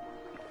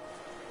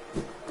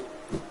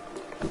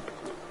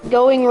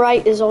 Going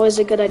right is always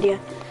a good idea.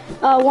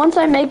 Once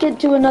I make it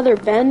to another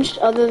bench,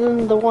 other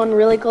than the one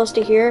really close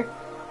to here,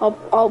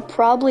 I'll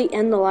probably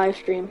end the live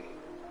stream.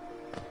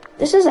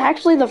 This is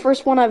actually the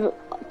first one I've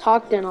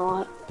talked in a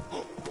lot,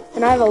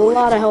 and I have a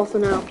lot of health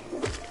now.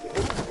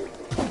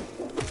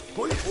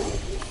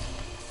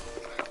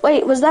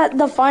 Wait, was that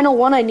the final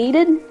one I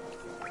needed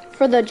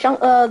for the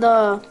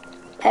the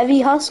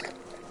heavy husk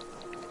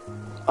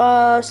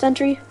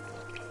sentry?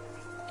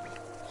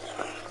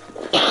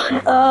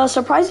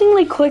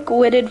 Surprisingly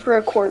quick-witted for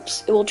a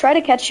corpse. It will try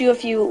to catch you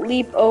if you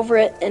leap over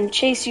it and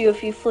chase you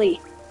if you flee.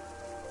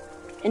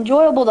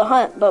 Enjoyable to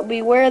hunt, but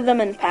beware of them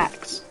in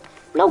packs.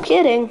 No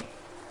kidding.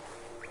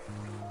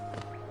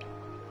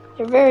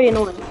 They're very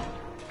annoying.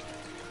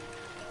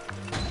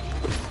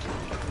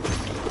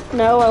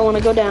 No, I want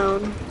to go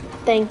down.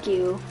 Thank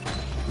you.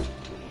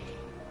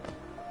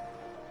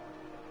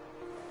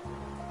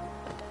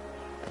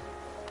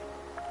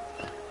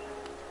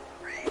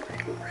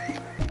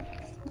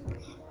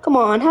 Come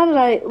on, how did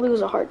I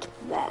lose a heart to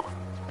that?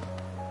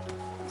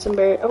 It's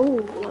embarrassing. Oh,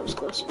 that was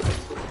close.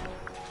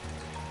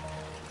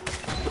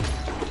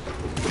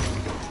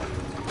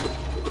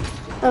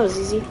 That was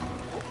easy.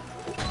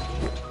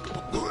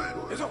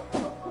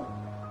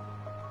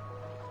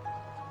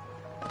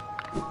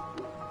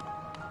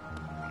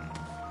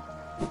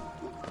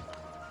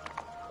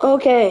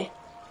 Okay.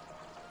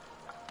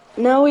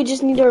 Now we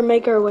just need to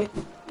make our way.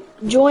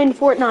 Join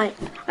Fortnite.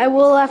 I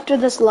will after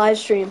this live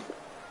stream.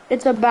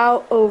 It's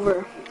about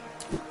over.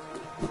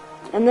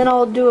 And then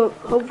I'll do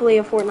hopefully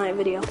a Fortnite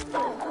video.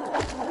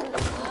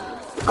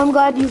 I'm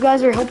glad you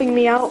guys are helping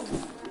me out.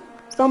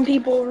 Some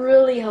people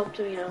really helped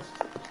me out.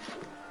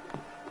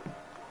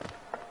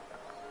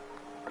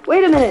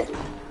 Wait a minute.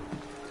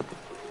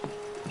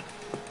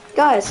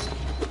 Guys,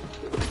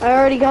 I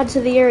already got to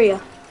the area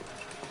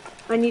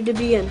I need to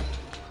be in.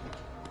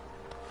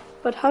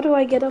 But how do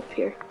I get up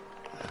here?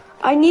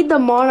 I need the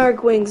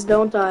monarch wings,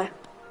 don't I?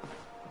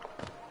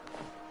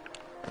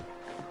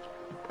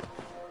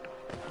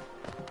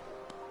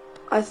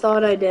 I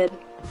thought I did.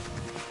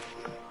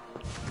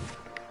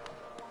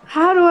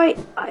 How do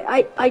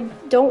I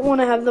don't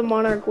want to have the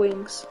monarch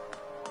wings.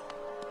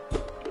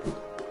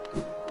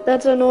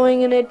 That's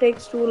annoying and it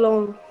takes too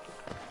long.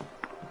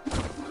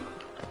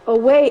 Oh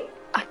wait,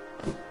 I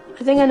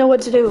think I know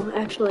what to do,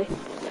 actually.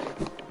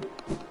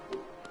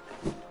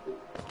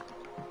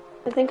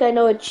 I think I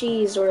know a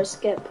cheese or a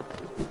skip.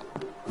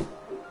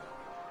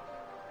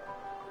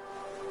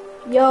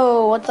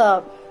 Yo, what's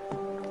up?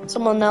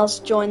 Someone else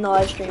joined the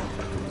live stream.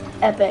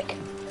 Epic.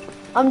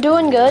 I'm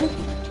doing good.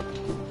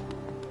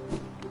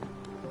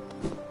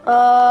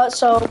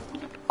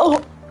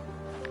 Oh,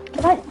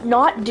 did I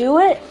not do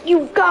it?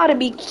 You've gotta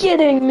be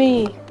kidding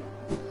me.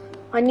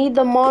 I need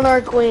the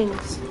monarch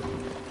wings.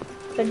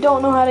 I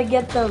don't know how to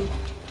get them.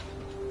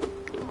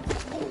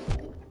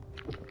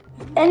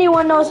 If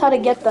anyone knows how to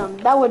get them,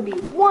 that would be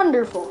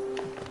wonderful.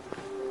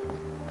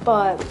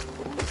 But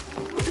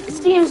it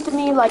seems to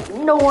me like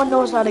no one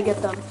knows how to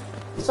get them.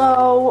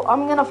 So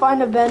I'm gonna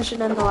find a bench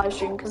and end the live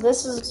stream because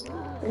this has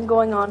been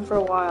going on for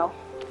a while.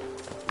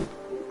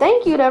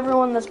 Thank you to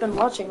everyone that's been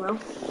watching though.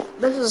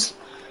 This has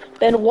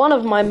been one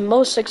of my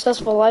most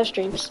successful live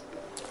streams.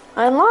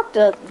 I unlocked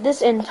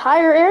this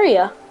entire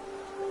area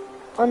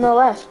on the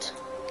left.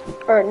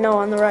 Or no,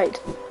 on the right.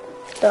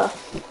 Duh.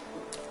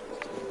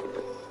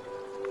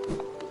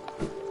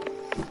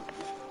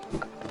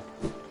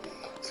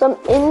 Some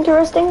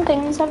interesting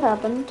things have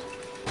happened.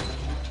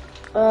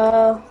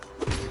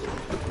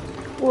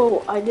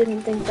 Whoa, I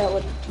didn't think that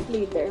would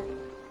lead there.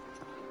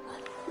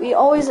 We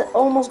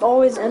almost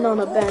always end on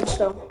a bench,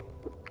 so.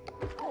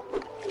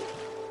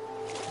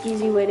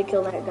 Easy way to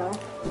kill that guy.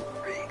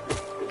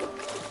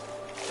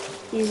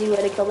 Easy way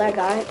to kill that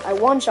guy. I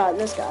one-shot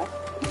this guy,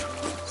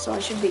 so I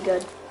should be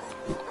good.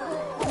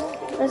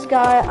 This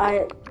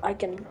guy, I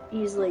can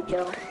easily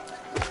kill.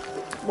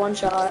 One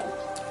shot.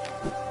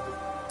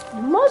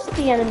 Most of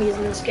the enemies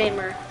in this game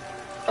are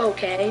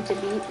okay to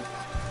beat.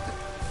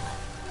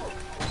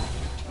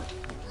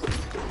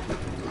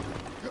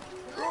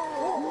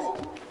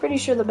 Pretty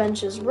sure the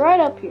bench is right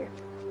up here.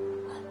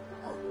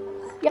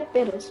 Yep,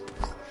 it is.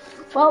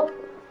 Well,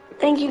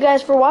 thank you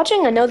guys for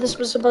watching. I know this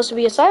was supposed to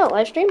be a silent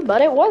live stream,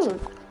 but it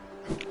wasn't,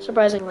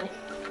 surprisingly.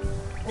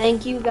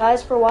 Thank you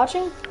guys for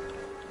watching.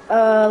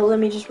 Let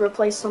me just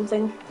replace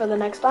something for the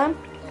next time.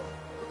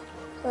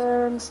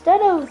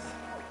 Instead of...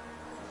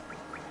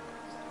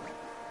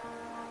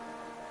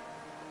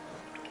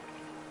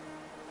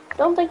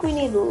 don't think we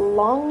need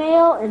long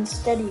nail and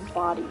steady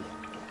body.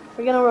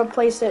 We're gonna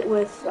replace it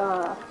with,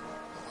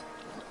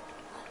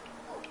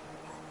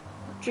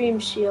 Dream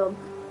Shield.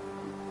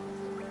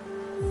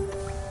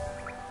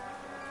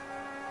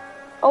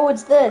 Oh,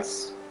 it's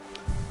this.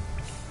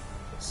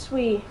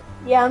 Sweet.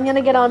 Yeah, I'm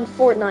gonna get on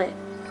Fortnite.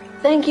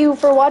 Thank you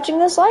for watching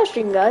this live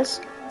stream,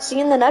 guys. See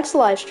you in the next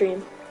live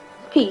stream.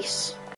 Peace.